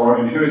cut all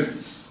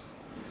inheritance.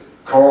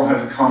 Call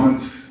has a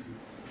comment.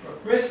 For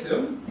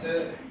Christian,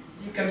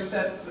 you can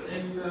set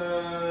in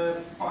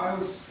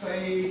files,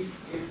 say,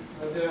 if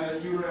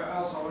the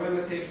URLs are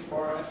relative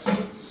or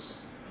absolute.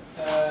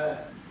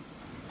 Have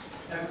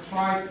you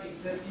tried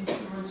if that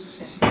influences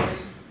the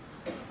situation?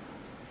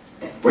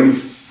 When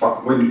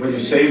you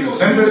save the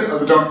template or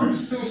the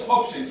document? Tools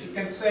options. You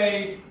can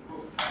say,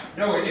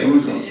 no,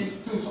 in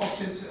tools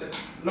options,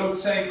 load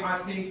save, I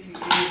think it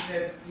is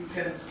that you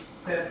can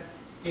set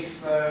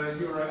if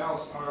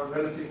URLs are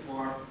relative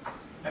or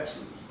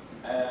absolute.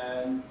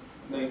 And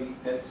maybe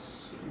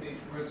that's the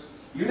influence.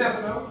 You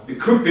never know. It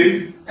could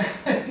be.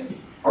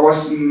 I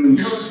wasn't.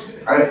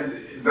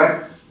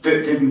 That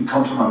didn't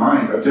come to my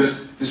mind. I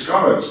just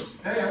discovered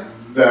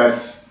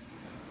that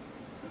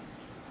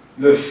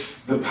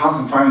the path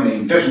and file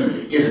name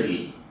definitely is a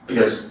key,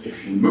 because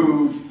if you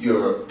move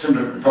your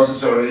template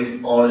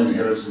repository or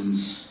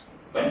inheritance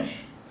bench.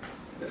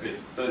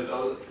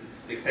 So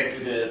it's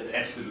exactly the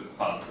absolute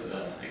part,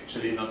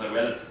 actually not a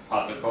relative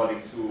part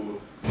according to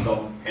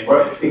some template.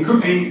 Well, it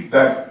could be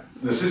that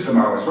the system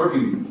I was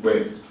working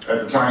with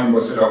at the time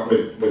was set up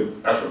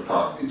with absolute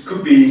path. It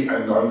could be,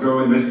 and I'll go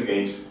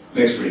investigate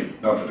next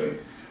week, not today.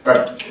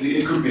 But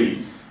it could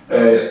be.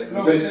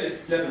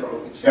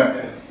 General.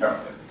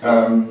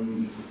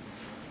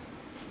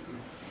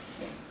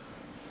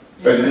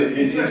 But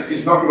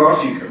it's not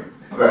logical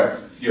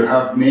that you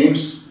have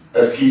names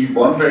as key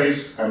one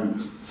place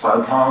and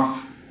file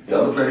path the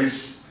other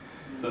place.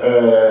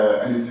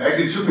 And it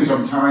actually took me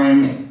some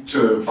time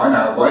to find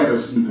out why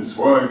doesn't this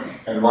work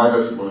and why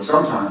does it work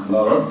sometimes and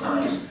not other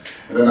times.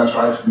 And then I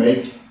tried to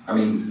make,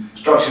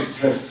 structured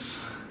tests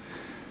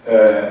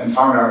and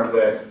found out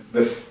that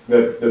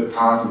the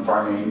path and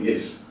file name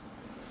is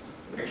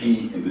a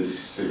key in this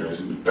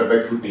situation. But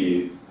there could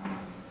be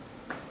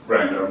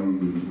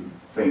random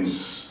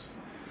things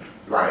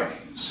like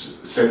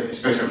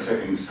special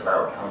settings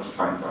about how to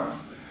find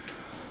path.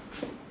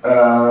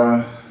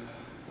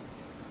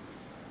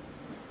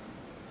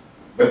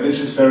 But this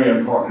is very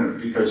important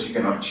because you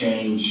cannot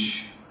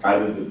change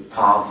either the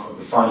path or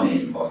the file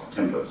name of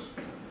the template,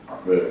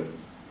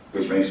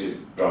 which makes it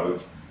rather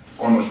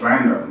almost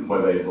random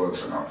whether it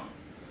works or not.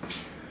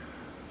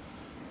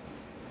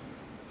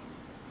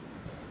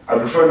 I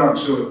prefer not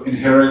to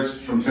inherit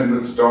from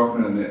template to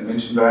document, and I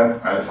mentioned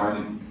that. I find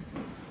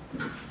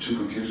it too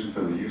confusing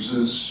for the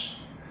users.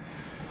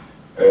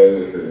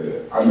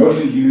 I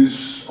mostly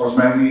use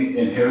automatic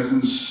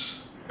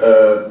inheritance,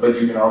 but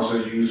you can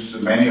also use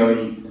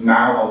manually.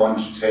 Now I want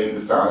to take the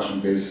stars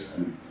from this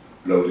and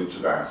load it to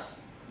that.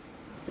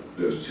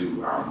 Those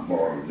two are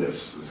more or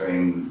less the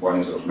same. One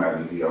is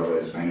automatic, the other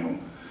is manual,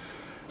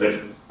 but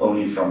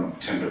only from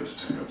template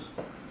to template.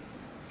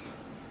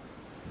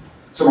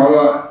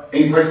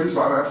 Any questions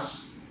about that?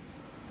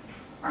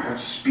 I have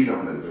to speed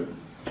up a little bit,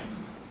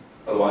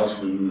 otherwise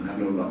we'll have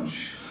no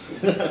lunch.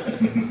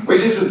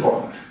 Which is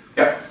important.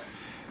 Yeah.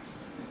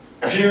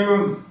 A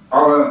few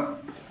other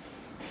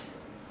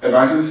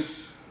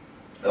advices.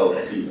 Oh,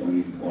 actually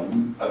only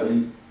one, I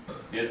believe.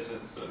 Yes,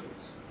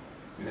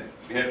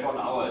 we have 1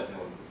 hour at the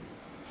moment,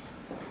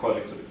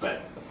 according to the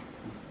plan.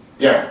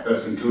 Yeah,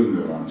 that's including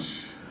the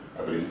lunch,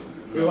 I believe.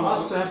 We were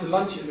asked to have the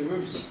lunch in the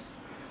rooms.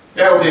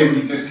 Yeah, okay,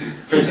 we just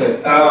fix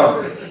it.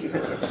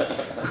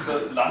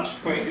 So lunch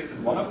break is at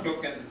 1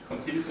 o'clock and it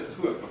continues at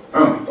 2 o'clock.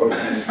 Oh, okay.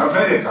 I have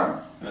plenty of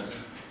time. Yes.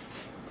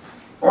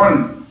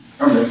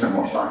 Make some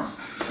more slides.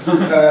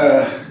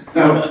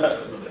 Now,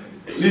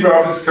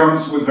 LibreOffice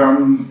comes with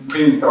some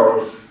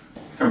pre-installed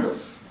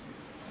templates.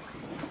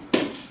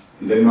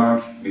 In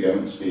Denmark, we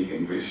don't speak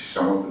English.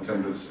 Some of the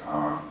templates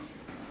are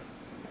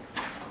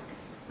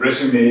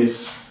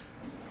resumes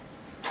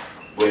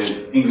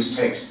with English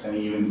text and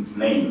even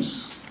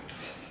names.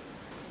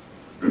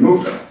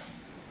 Remove them.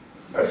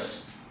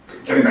 That's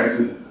getting back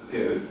to,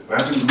 we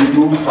have to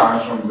remove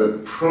files from the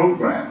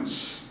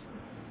programs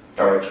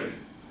directory,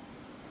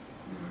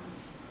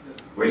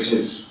 which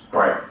is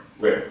quite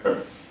weird.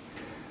 But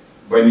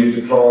when you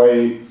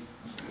deploy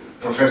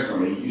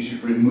professionally, you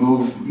should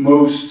remove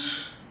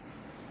most,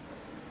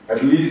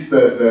 at least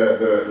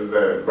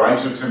the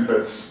writer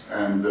templates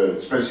and the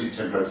spreadsheet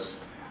templates.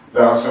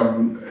 There are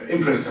some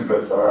Impress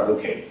templates that are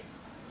okay,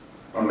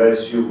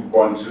 unless you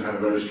want to have a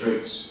very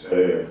strict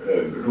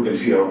look and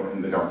feel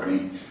in the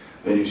company,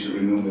 then you should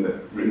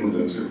remove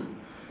them too.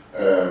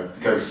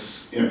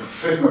 Because in a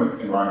professional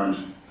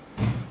environment,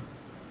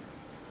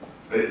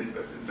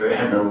 they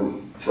have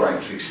no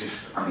right to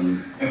exist.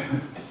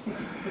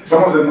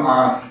 Some of them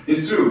are,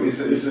 it's true, it's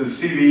a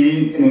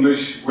CV in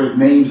English with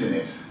names in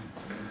it.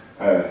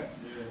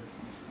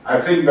 I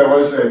think there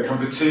was a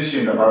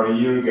competition about a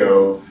year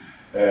ago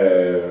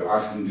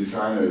asking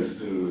designers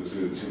to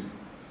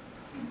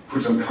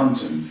put some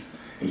content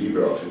in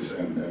LibreOffice,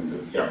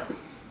 and yeah.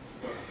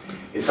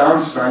 It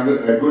sounds like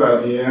a good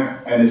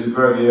idea, and it's a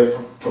good idea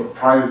for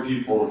private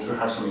people to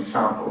have some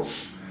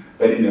examples,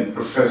 but in a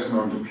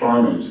professional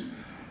deployment,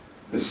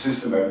 the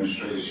system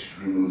administrator should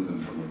remove them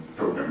from the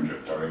program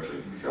directly,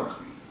 if you ask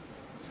me.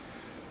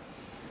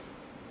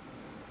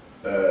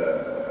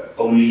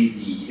 Only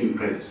the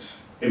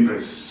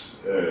Impress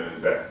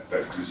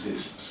that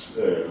consists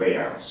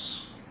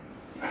layouts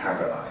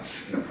have a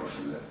life in a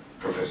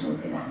professional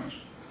environment.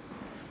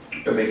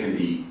 But they can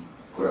be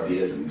good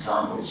ideas and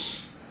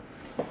examples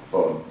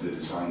for the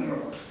designer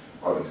of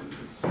other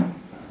templates.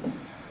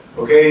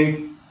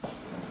 Okay.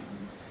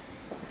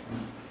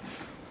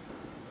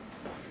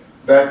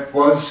 That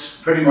was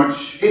pretty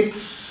much it.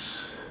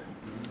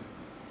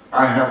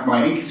 I have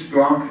my English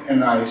blog,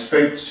 and I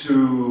expect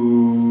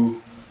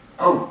to...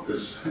 Oh,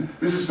 this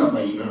is not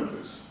my email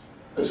address.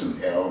 There's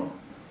an L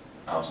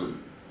after.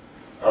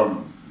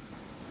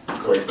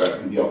 Correct that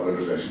in the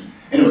uploaded version.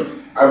 Anyway,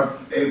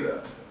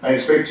 I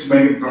expect to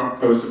make a blog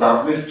post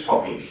about this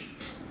topic,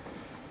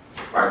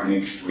 like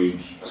next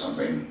week or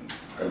something.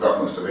 I've got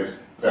most of it.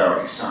 There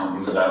are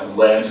examples about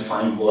where to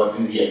find what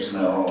in the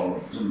XML,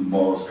 or some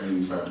more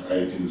things that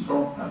I didn't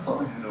thought. I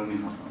thought I had only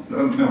half an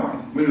hour.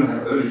 No, we don't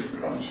have early for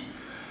lunch.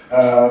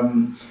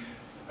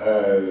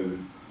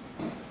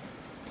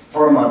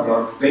 Follow my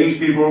blog. Danish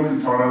people can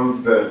follow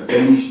the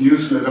Danish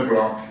newsletter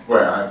blog,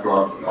 where I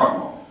blog a lot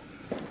more.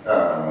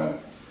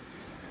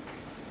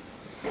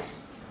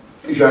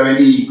 If you have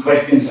any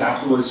questions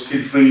afterwards,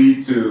 feel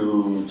free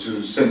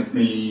to send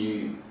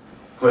me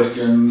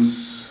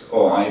questions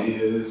or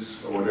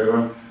ideas or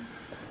whatever.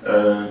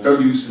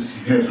 Don't use this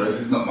email address,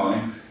 it's not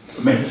mine.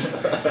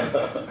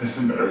 That's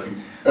embarrassing.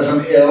 There's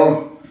an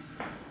L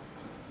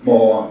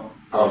more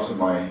after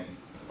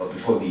or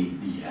before the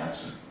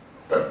answer,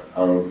 but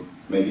I'll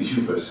make a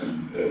new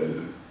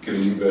version, get a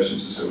new version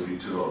to Sophie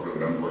to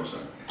upload on the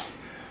website.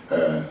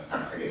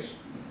 I guess.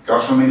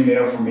 Got so many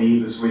mail from me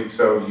this week,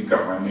 so you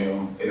got my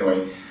mail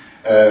anyway.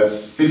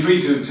 Feel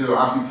free to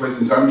ask me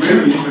questions. I'm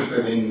really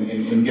interested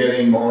in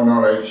getting more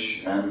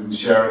knowledge and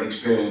sharing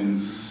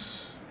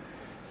experience,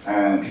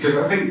 and because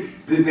I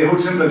think the whole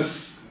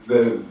templates,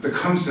 the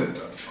concept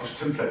of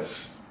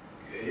templates,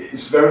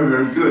 is very,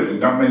 very good, and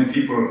not many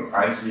people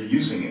are actually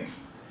using it.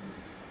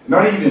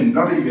 Not even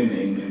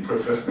in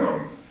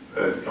professional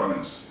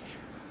deployments.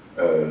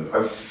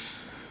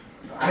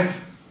 I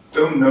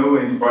don't know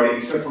anybody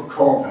except for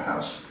Core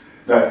perhaps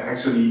that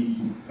actually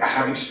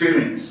have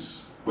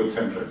experience with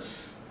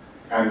templates.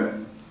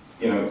 And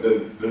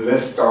the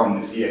less dumb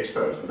is the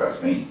expert, and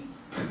that's me.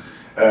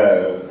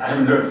 I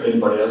haven't heard of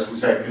anybody else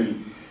who's actually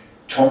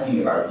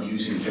talking about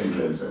using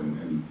templates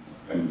and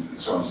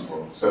so on and so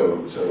forth.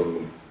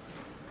 So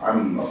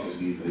I'm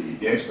obviously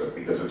the expert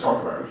because I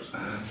talk about it.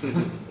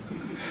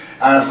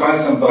 And I found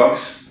some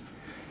bugs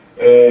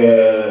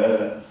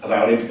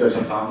about it because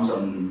I found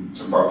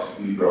some bugs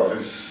in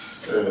LibreOffice.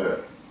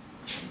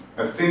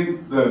 I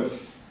think the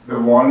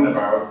one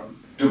about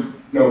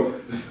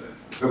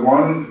the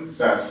one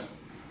that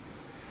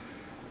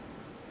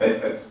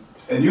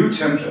a new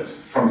template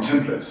from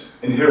template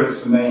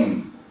inherits the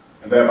name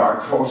and thereby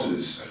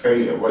causes a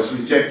failure was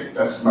rejected.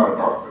 That's not a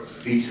bug, that's a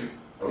feature.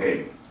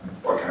 Okay,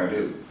 what can I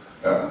do?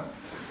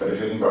 But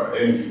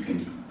if you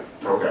can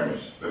program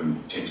it,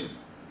 then change it.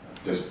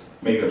 Just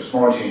make a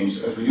small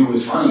change, as we do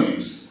with file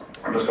names,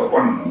 _1,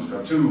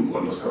 _2,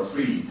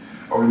 _3,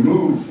 or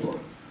remove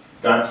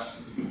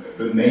that's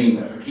the name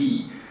as a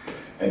key,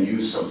 and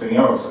use something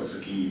else as a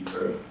key.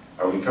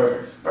 I'll be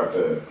perfect. But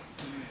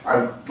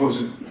I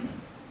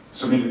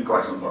submitted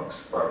quite some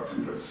bugs about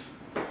templates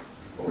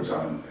over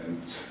time,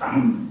 and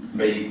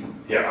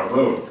I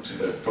will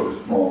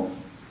post more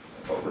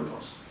bug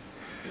reports.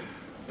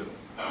 So,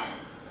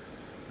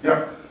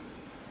 yeah.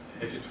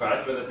 have you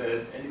tried whether there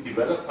is any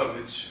developer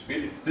which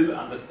really still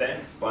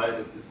understands why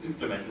it is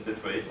implemented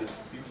that way? It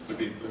seems to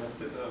be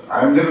implemented.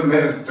 I've never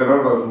met a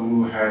developer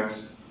who had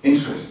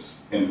interest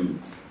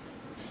in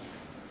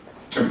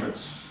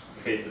templates.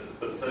 Okay, so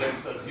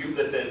let's assume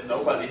that there's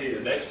nobody here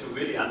left who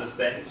really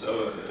understands.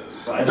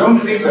 I don't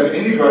think that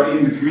anybody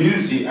in the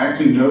community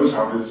actually knows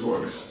how this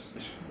works.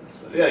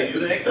 So, yeah, you're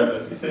the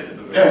expert. You said it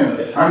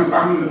already.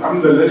 Yeah,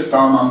 I'm the list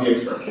down, I'm the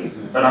expert,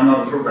 but I'm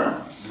not a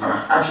programmer. I'm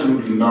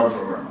absolutely not a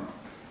programmer.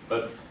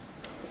 But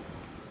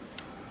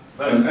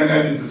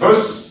and the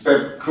first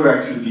step could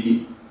actually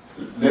be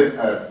let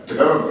a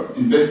developer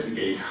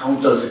investigate how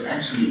does it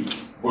actually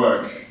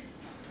work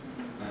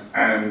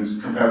and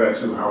compare that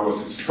to how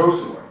was it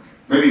supposed to work.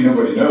 Maybe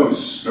nobody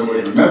knows,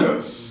 nobody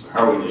remembers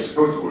how it was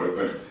supposed to work,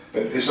 but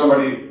if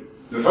somebody,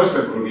 the first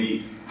step will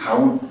be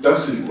how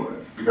does it work?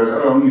 Because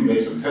I only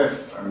made some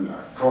tests and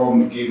Core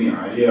gave me an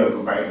idea, I'll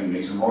go back and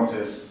make some more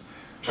tests,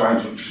 trying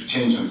to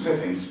change some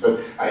settings,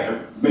 but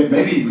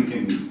maybe we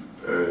can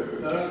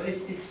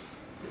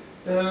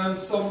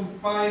it's some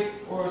 5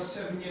 or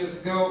 7 years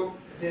ago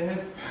there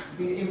had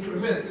been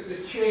implemented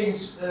a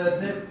change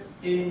that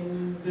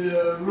in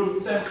the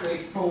root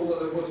template folder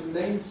there was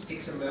named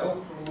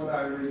XML from what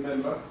I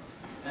remember,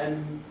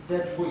 and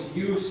that was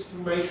used to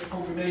make a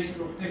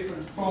combination of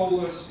different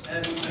folders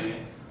and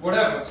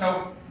whatever.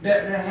 So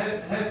there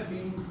have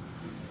been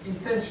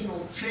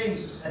intentional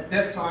changes at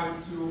that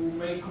time to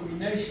make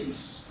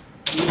combinations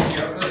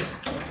easier, but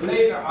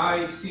later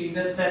I've seen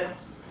that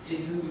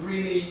isn't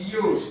really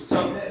used.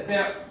 So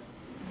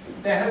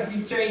there has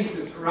been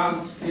changes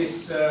around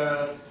this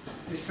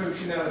this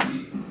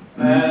functionality,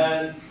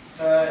 and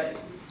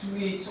to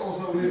me it's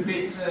also a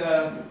bit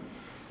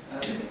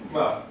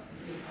well,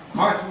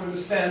 hard to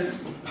understand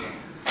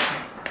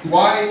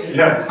why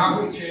and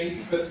how it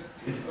changed. But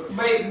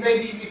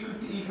maybe we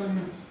could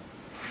even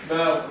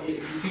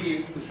you see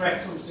you can track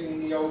something in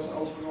the open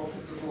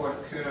office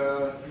like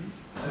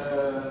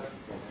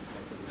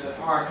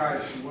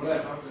archives and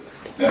whatever.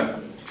 But yeah.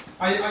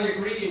 I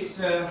agree.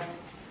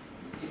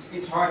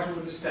 It's hard to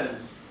understand.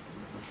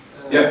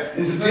 Yeah,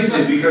 it's a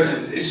pity because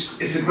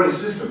it's a great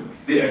system.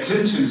 The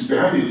attentions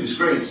behind it is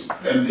great,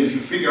 and if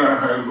you figure out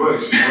how it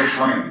works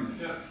fine.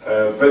 Yeah.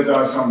 But there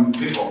are some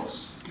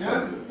pitfalls.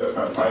 Yeah.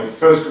 My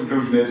first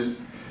conclusion is,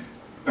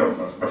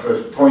 my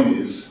first point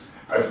is,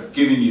 I've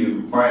given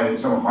you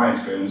some of my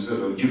experiences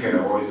so that you can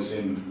avoid the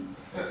same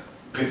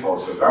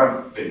pitfalls that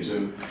I've been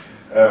to.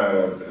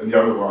 And the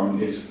other one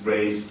is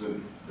raise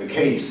the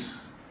case.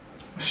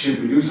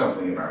 Should we do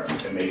something about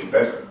it and make it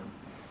better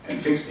and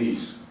fix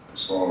these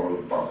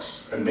small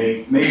bugs and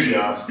maybe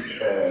ask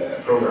a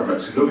programmer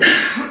to look at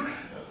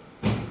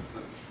it?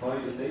 For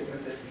your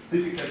statement that it's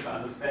difficult to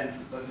understand,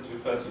 does it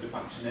refer to the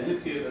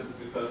functionality or does it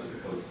refer to the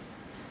code?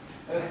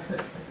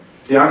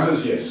 The answer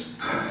is yes.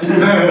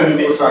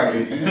 Most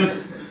likely.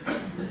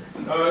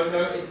 No,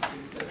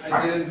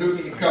 I didn't look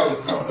at the code,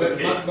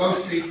 but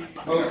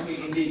mostly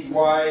indeed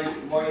why it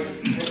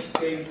has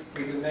changed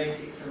with the name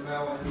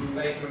XML and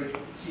later it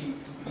seemed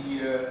to be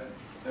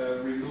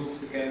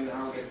removed again,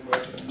 how it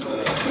works.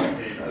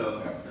 Okay, so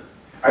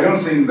I don't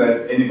think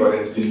that anybody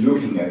has been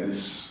looking at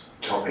this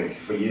topic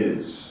for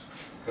years.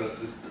 Because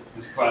this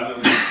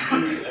primary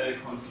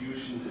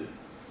confusion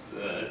is,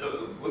 I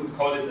wouldn't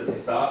call it a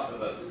disaster,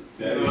 but it's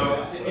very...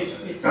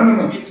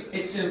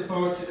 It's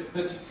unfortunate,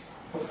 but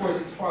of course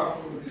it's far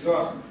from a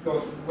disaster,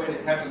 because when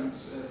it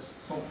happens,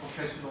 some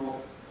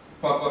professional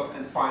pop up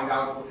and find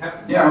out what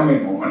happened. Yeah, I'll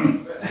make more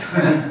money.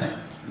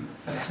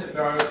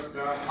 there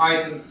are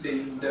items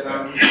in that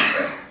I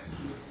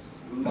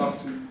would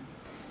love to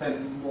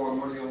spend more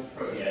money on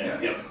first.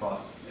 Yes, yeah, of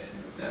course.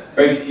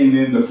 But in the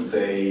end of the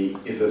day,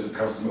 if there's a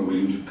customer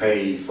willing to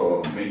pay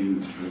for making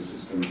the template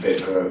system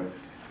better,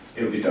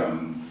 it'll be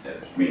done.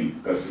 I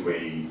mean, that's the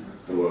way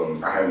the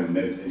world. I haven't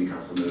met any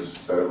customers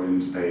that are willing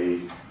to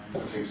pay for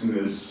fixing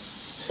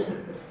this.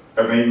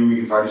 But maybe we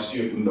can find a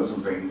student or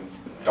something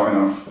dumb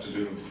enough to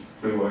do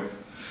free work.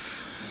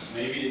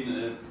 Maybe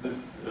in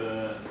this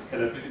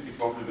scalability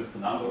problem with the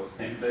number of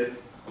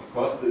templates, of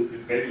course there's the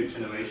value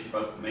generation,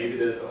 but maybe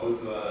there's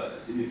also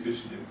an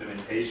inefficient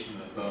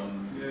implementation of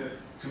some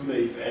too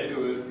late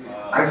algorithm.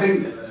 I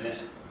think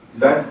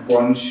that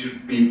one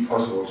should be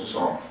possible to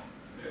solve.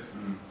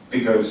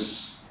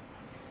 Because,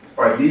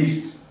 or at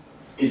least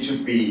it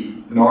should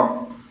be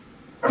not,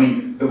 I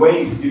mean, the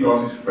way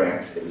LibreOffice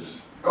react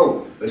is,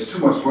 oh, there's too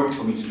much work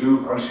for me to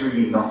do, I'll show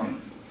you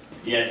nothing.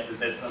 Yes,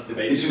 that's not the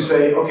way. It should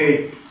say,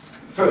 okay,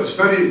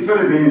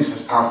 30 minutes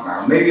has passed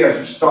now, maybe I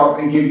should stop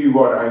and give you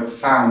what I've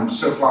found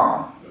so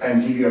far,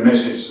 and give you a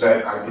message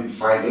that I didn't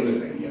find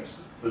everything yet.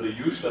 So the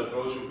usual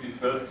approach would be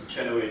first to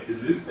generate the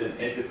list and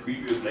add the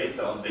previous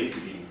later on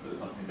basically, so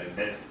something like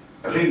that.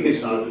 I think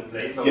it's,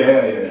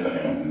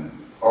 yeah.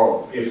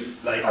 Or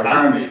if like I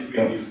can't,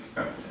 previous.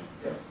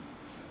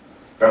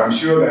 But I'm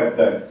sure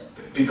that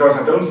because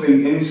I don't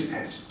think any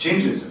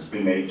changes has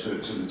been made to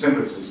the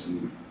template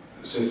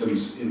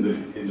systems in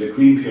the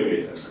green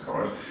period, as I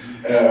call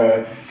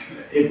it,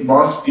 it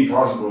must be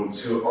possible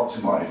to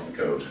optimize the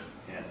code.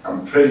 Yes.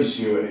 I'm pretty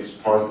sure it's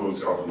possible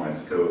to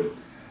optimize the code,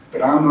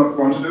 but I'm not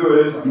one to do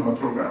it. I'm not a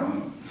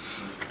programmer.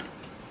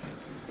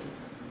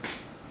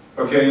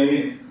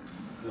 Okay.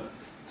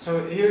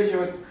 So here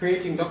you're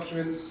creating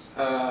documents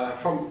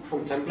from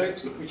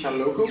templates which are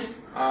local.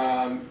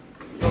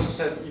 You also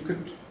said you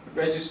could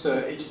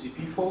register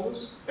HTTP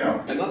folders.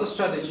 Yeah. Another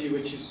strategy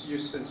which is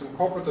used in some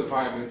corporate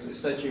environments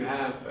is that you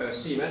have a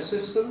CMS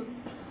system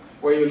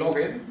where you log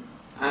in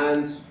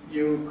and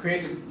you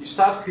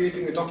start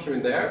creating a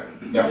document there.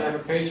 Yeah. You have a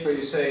page where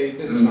you say,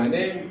 this is my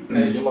name,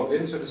 you're logged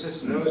in so the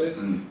system knows it.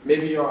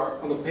 Maybe you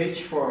are on a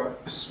page for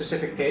a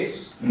specific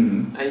case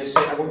and you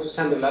say, I want to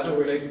send a letter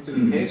related to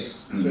the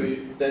case. So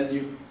then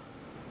you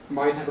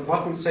might have a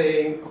button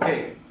saying,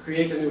 okay,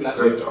 create a new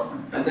letter,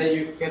 and then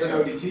you get an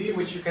ODT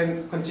which you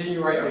can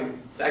continue writing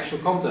the actual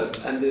content,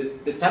 and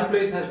the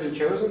template has been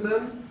chosen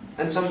then,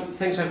 and some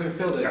things have been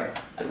filled in.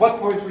 At what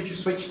point would you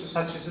switch to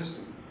such a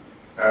system?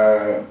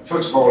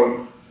 First of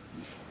all,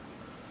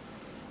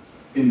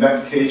 in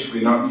that case,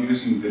 we're not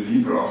using the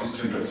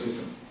LibreOffice template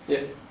system.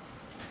 Yeah.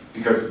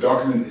 Because the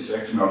document is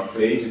actually not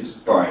created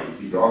by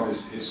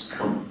LibreOffice, it's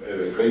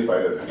created by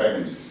the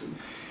packaging system.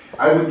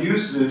 I would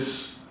use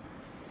this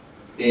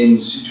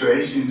in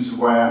situations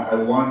where I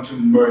want to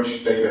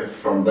merge data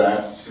from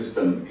that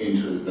system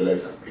into the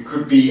letter. It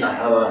could be I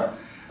have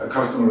a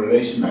customer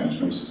relation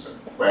management system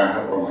where I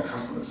have all my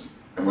customers.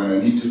 And when I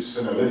need to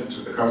send a letter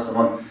to the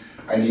customer,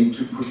 I need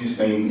to put his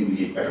name in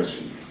the address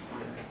field.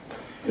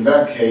 In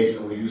that case,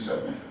 I will use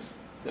that method.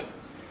 Yeah.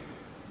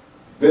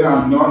 Then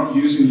I'm not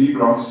using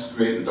LibreOffice to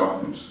create the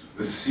document.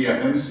 The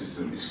CRM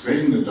system is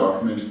creating the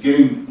document,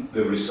 giving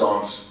the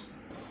results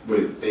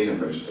with data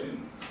merged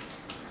in.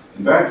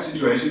 In that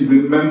situation,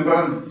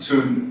 remember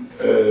to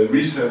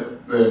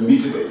reset the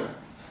metadata.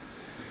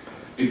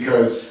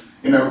 Because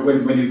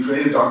when you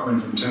create a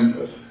document from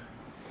template,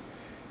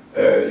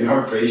 you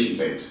have a creation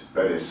date,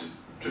 that is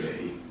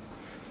today.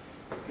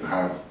 You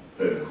have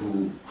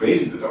who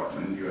created the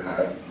document, you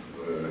have,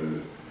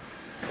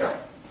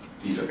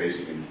 these are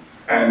basically,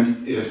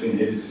 and it has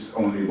been edited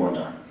only one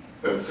time.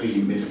 There are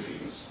 3 meta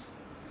fields.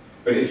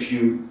 But if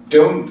you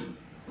don't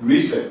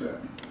reset them,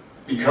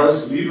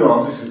 because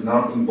LibreOffice is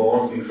not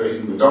involved in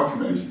creating the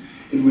document,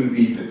 it will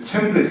be the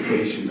template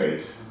creation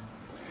date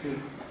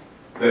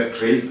that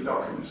creates the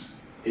document.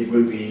 It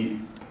will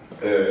be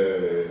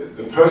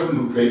the person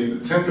who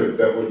created the template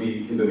that will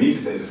be in the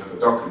metadata for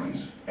the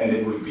document, and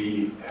it will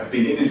have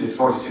been edited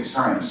 46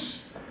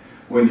 times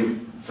when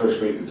you first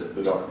created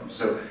the document.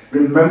 So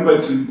remember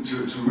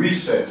to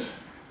reset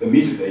the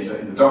metadata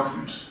in the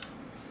document.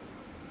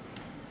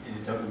 In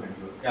the document,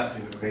 after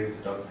you created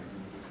the document.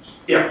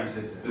 Yeah,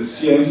 the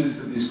CRM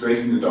system is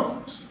creating the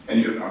document, and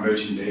you are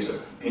merging data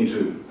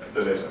into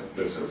the letter,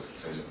 let's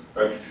say so.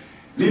 But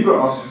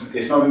LibreOffice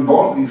is not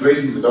involved in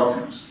creating the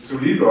document, so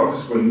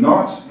LibreOffice will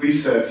not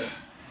reset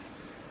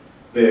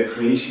the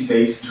creation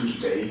date to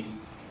today.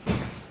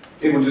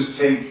 It will just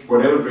take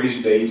whatever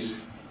creation date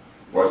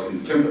was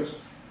in the template,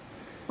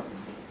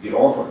 the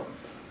author,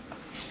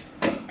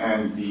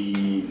 and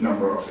the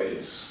number of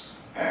edits,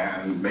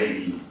 and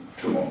maybe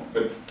 2 more.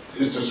 But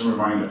it's just a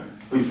reminder.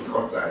 We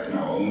forgot that in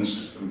our own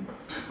system.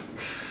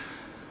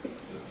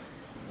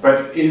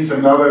 But it is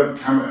another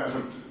kind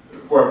of,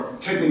 well,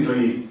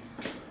 technically,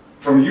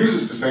 from the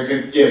user's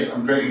perspective, yes,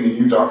 I'm creating a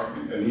new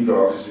document, and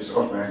LibreOffice is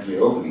automatically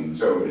opening,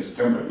 so it's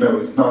a template. No,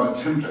 it's not a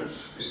template.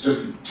 It's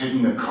just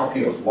taking a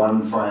copy of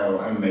one file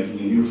and making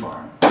a new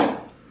file.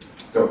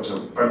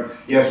 But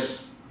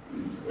yes,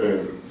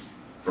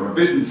 from a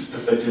business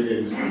perspective,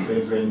 it's the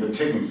same thing, but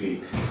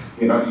technically,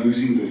 we're not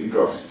using the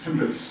LibreOffice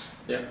templates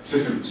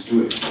system to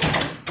do it.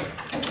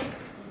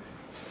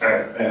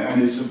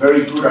 And it's a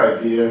very good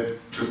idea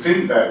to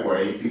think that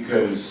way,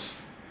 because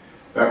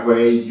that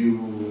way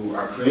you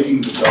are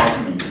creating the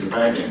document in the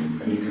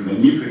backend, and you can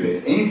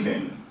manipulate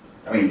anything.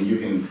 I mean, you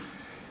can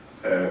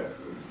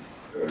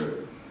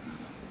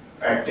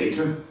add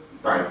data,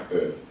 like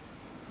the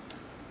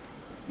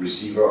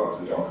receiver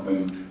of the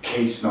document,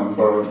 case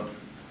number,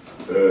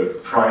 the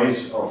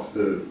price of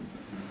the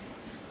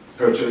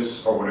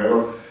purchase or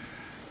whatever,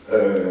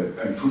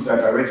 and put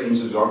that directly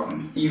into the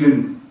document,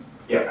 even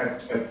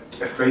at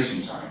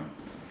creation time,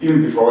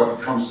 even before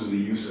it comes to the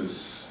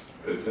user's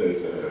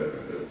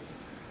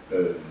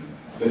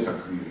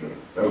desktop computer.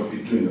 That would be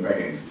doing the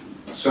backend,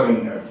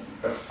 serving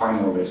a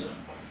final letter.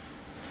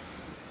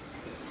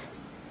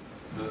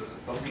 So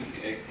something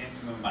came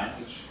to my mind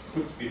which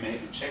could be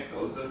maybe checked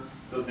also.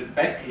 So the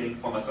backlink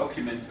from a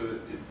document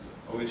to its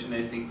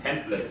originating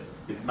template,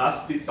 it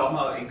must be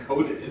somehow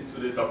encoded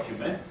into the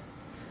document,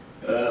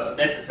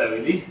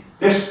 necessarily.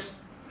 Yes.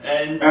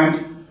 And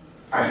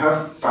I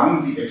have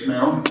found the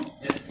XML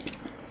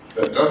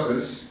that does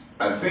this.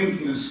 I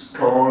think it's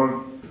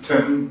called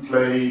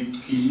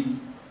template key,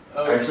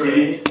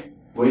 actually,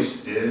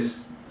 which is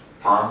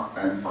path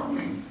and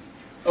founding.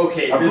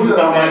 Okay, this is a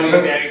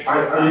very I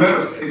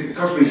remember,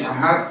 I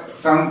had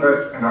found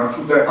that, and I'll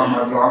put that on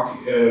my blog,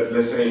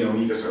 let's say in a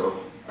week or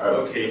so.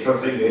 The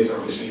first 3 days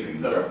of receiving.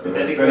 So,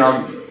 then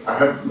I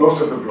had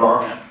most of the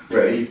blog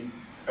ready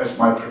as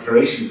my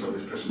preparation for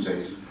this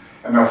presentation,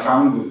 and I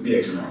found the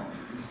XML.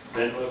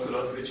 Then we could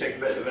also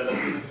check whether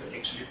this is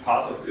actually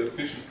part of the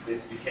official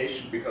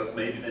specification, because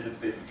maybe then the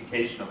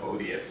specification of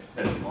ODF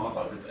tells more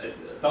about it.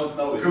 I don't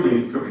know.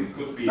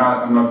 Could be. No,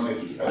 I'm not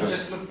techie. I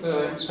just looked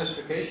at the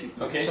specification.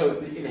 Okay. So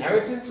the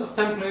inheritance of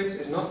templates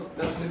is not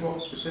that's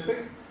LibreOffice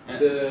specific. Yeah.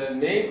 The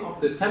name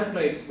of the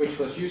template which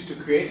was used to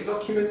create the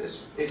document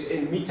is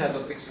in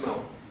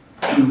meta.xml.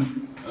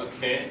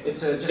 Okay.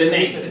 It's just the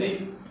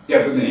name.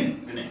 Yeah, the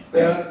name. The name.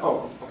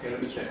 Oh, okay. Let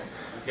me check.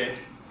 Okay.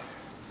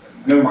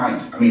 Never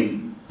mind. I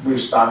mean, we've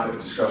started a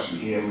discussion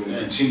here. We'll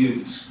continue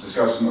this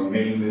discussion on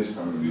mailing list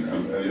and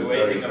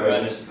raising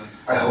awareness.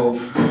 I hope.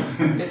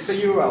 It's a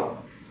URL.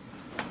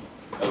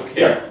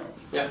 Okay.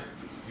 Yeah.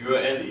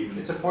 URL even.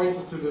 It's a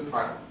pointer to the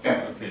file.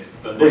 Yeah. Okay.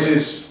 So which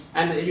is.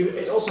 And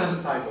it also has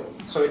a title.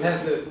 So it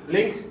has the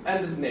link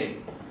and the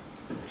name.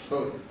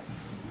 Both.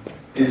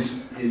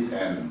 Is it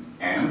an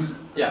and?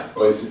 Yeah.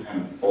 Or is it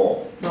an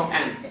or? No,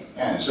 and.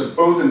 And. So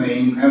both the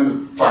name and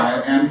the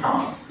file and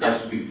path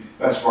has to be.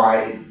 That's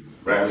why it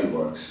rarely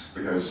works,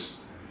 because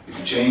if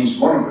you change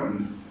one of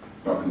them,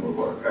 nothing will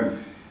work.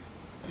 And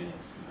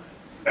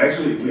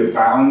actually, we are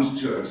bound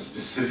to a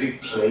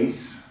specific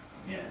place.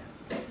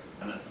 Yes.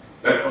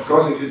 Of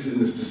course, if it's in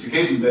the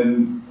specification,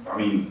 then I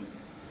mean,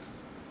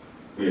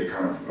 we are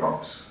kind of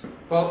locked.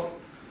 Well,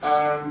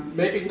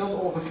 maybe not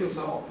all the fields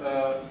are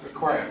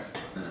required.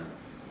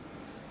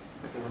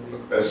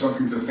 There's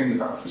something to think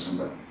about for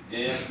somebody.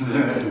 Yeah,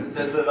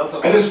 there's a lot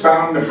of. I just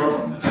found the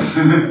problem.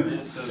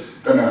 Yes, so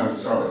don't know how to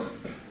solve it.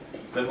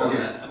 So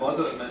I'm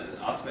also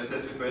asking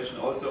myself the question.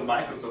 Also,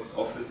 Microsoft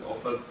Office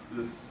offers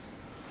this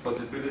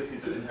possibility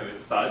to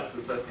inherit styles to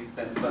a certain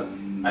extent, but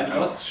I'm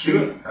not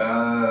sure.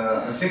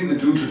 I think they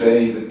do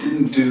today. They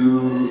didn't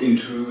do in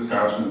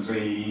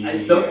 2003.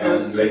 I don't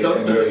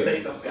know the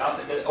state of the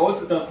art, and I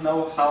also don't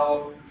know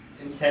how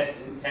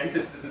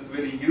intensive this is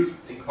really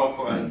used in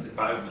corporate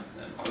environments.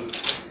 And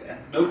I have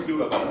no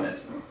clue about that.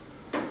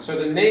 So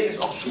the name is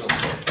optional.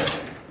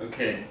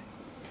 Okay.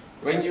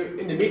 When you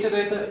in the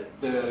metadata,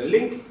 the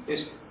link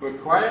is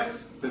required,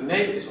 the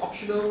name is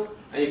optional,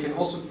 and you can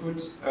also put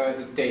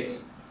the date.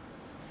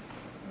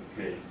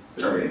 Okay.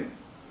 Okay.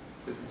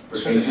 But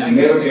So you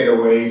never get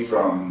away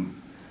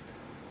from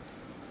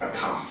a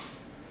path.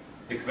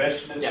 The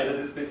question is whether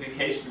the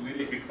specification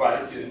really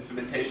requires your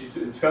implementation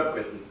to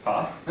interpret the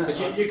path.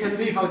 But you can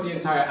leave out the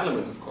entire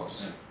element, of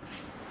course.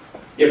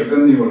 Yeah, but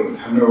then you will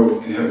have no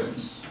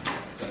inheritance.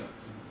 So,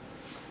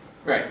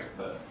 right.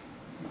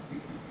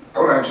 I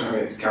would like to have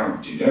it kind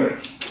of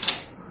generic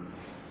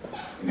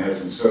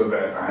inheritance, so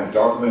that I have a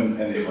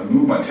document, and if I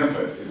move my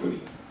template, it will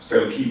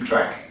still keep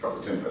track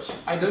of the template.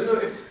 I don't know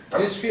if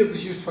this field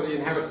is used for the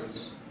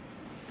inheritance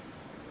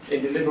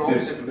in the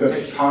LibreOffice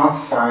implementation. The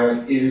path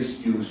file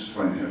is used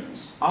for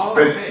inheritance. Oh,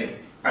 but okay.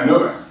 I know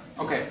that.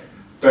 Okay.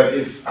 But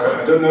if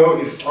I don't know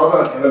if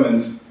other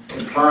elements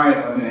apply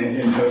on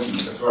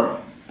inheritance as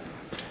well,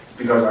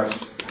 because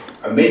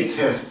I've made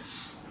tests.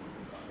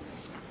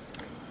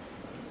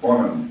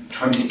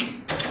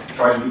 120.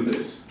 Try to do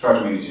this. Try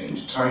to make a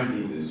change. Try to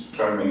do this.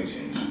 Try to make a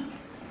change.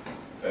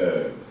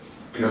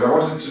 because I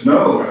wanted to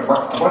know,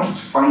 I wanted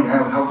to find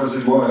out how does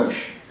it work.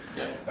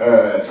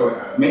 So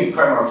I made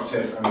quite a lot of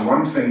tests, and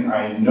one thing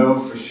I know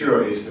for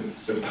sure is that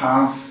the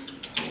path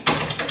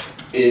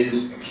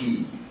is a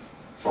key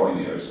for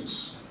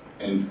inheritance.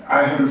 And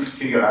I haven't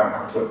figured out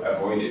how to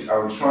avoid it. I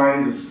will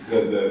try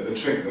the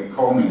trick that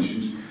Cole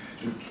mentioned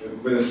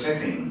with a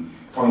setting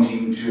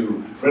pointing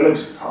to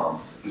relative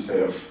paths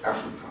instead of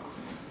absolute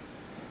paths.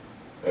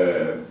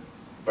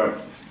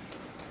 But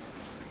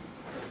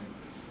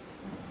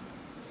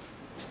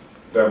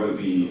there will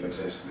be a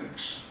test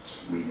next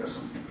week or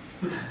something.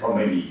 Or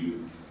maybe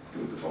you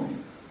do it before me.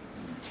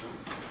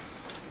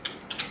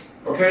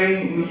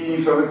 Okay,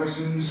 any further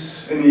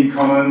questions? Any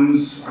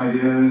comments,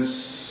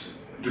 ideas?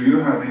 Do you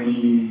have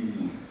any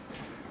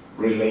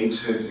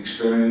related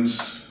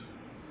experience?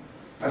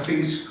 I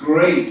think it's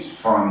great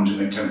fun to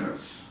make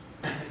templates.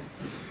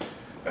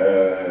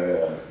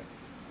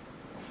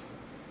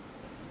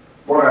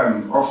 What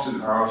I'm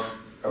often asked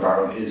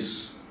about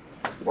is,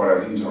 what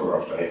I didn't talk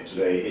about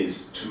today,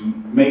 is to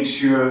make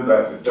sure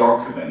that the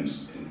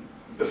documents,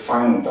 the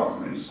final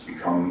documents,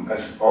 become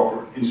as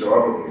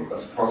interoperable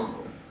as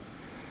possible.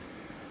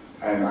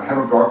 And I have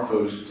a blog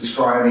post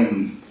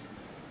describing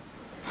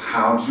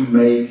how you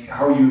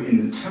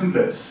in the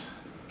template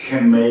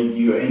can make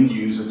your end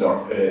user's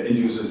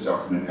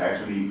document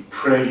actually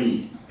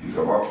pretty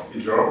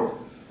interoperable.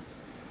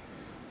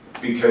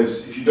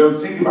 Because if you don't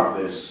think about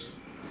this,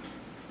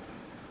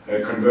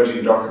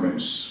 converting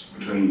documents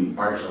between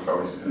Microsoft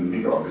Office and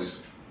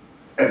LibreOffice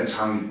at the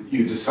time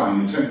you design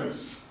your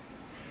templates,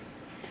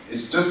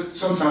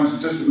 sometimes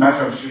it's just a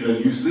matter of should I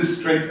use this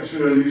trick or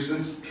should I use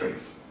this trick.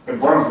 But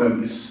one of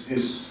them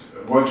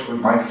works with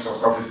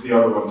Microsoft Office, the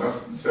other one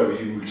doesn't, so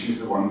you will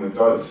choose the one that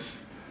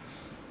does,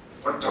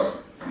 or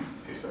doesn't,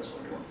 if that's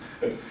what you want.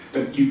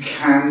 But you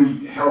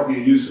can help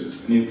your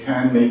users, and you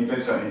can make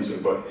better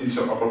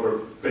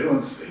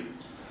interoperability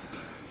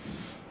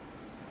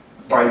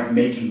by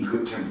making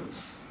good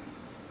templates.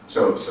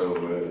 So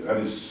that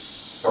is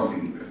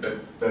something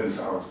that is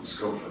out of the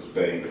scope for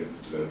today,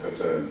 but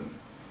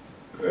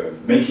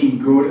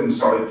making good and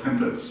solid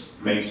templates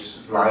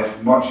makes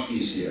life much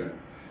easier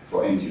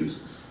for end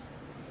users.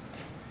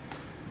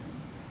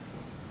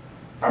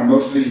 I'm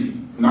mostly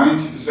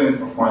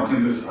 90% of my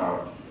templates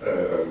are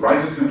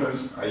writer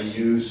templates. I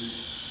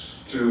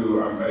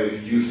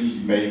usually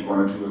make 1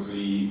 or 2 or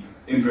 3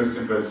 Impress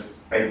templates.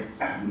 I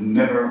have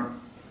never.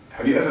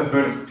 Have you ever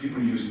heard of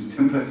people using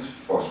templates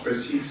for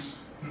spreadsheets?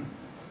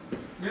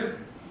 Yeah.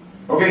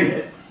 Okay.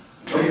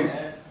 Yes. Okay.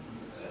 Yes.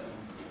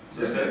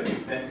 To a certain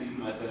extent, even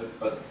myself,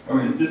 but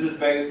Okay. this is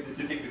very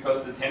specific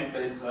because the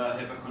templates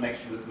have a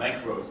connection with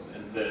macros,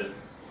 and the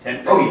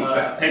templates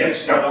are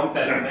packaged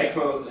alongside the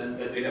macros, and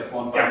that we have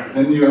one bundle.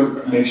 Then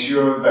you make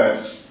sure that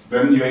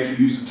then you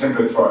actually use the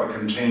template for a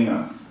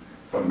container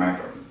for the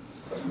macro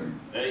or something.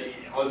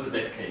 Also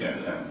that case.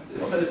 Yeah.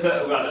 It's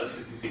a rather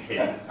specific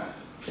case.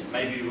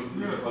 Maybe you would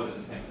call it a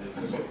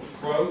template.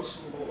 Quotes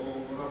or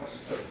other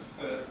stuff,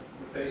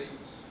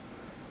 quotations.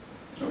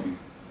 Okay.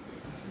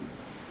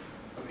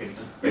 Okay.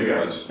 Maybe I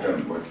just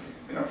don't work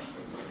enough.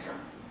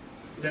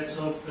 Let's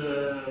hope the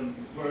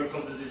work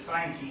of the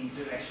design team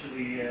to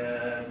actually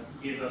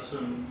give us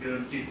some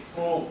good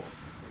default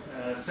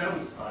cell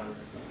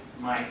styles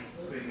might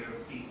trigger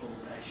people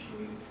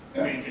actually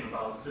thinking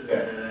about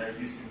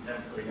using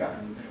templates. Yeah.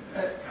 And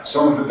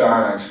Some of the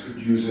dialects could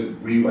use a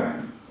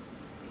revamp.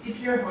 If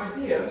you have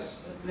ideas,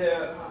 I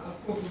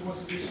thought there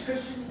was a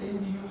discussion in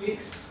the UX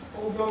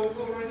ongoing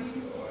already,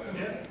 or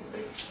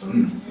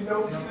you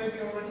know it maybe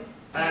already?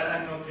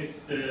 I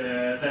noticed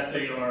that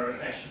they are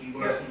actually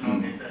working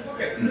on it,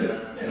 and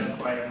that's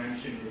why I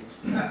mentioned it.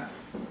 Yeah,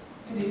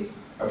 indeed.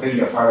 I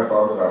think I found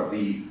out about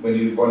when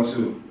you want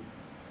to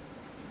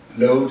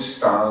load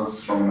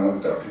styles from another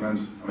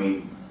document. I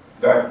mean,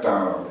 that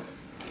dialogue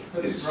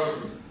is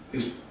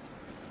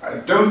I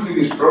don't think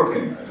it's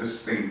broken. I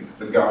just think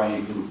the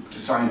guy who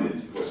designed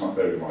it was not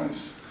very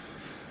wise.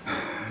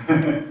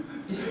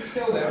 Is it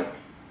still there?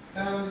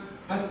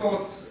 I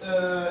thought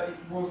it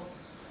was,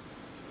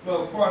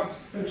 well, part of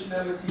the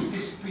functionality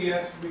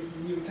disappeared with the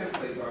new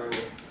template dialog.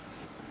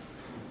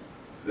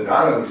 The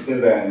dialogue is still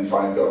there in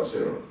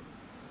 5.0.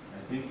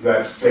 think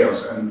that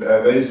fails, and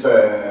there is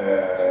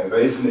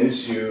an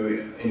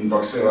issue in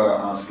Boxilla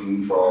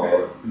asking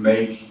for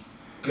make,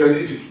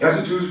 because you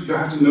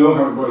have to know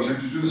how it works. You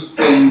have to do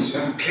things. You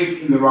have to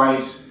click in the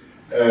right.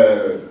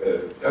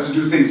 You have to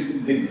do things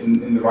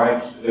in the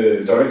right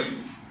direction.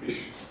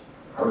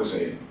 How to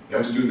say it? You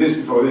have to do this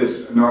before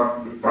this, and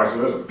not vice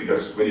versa.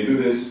 Because when you do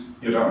this,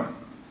 you're done.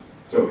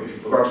 So if you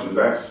forgot to do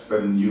that,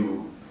 then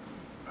you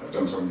have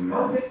done something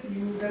wrong.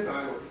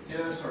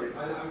 Yeah, sorry.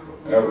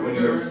 When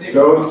you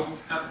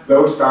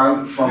load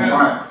style from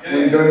file,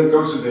 when you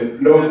go to the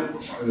load,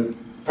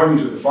 pointing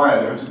to the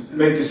file, you have to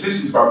make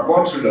decisions about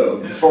what to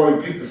load before you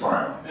pick the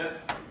file.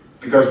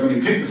 Because when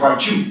you pick the file,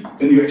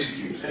 then you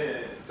execute.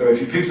 So if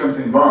you pick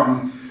something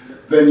wrong,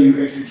 then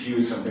you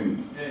execute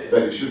something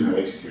that you shouldn't have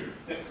executed.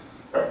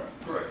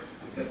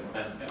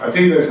 I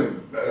think there's a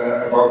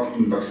bug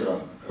in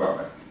Boxilla about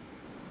that.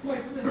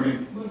 Okay.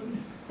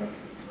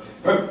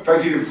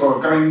 thank you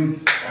for coming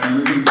and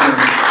listening.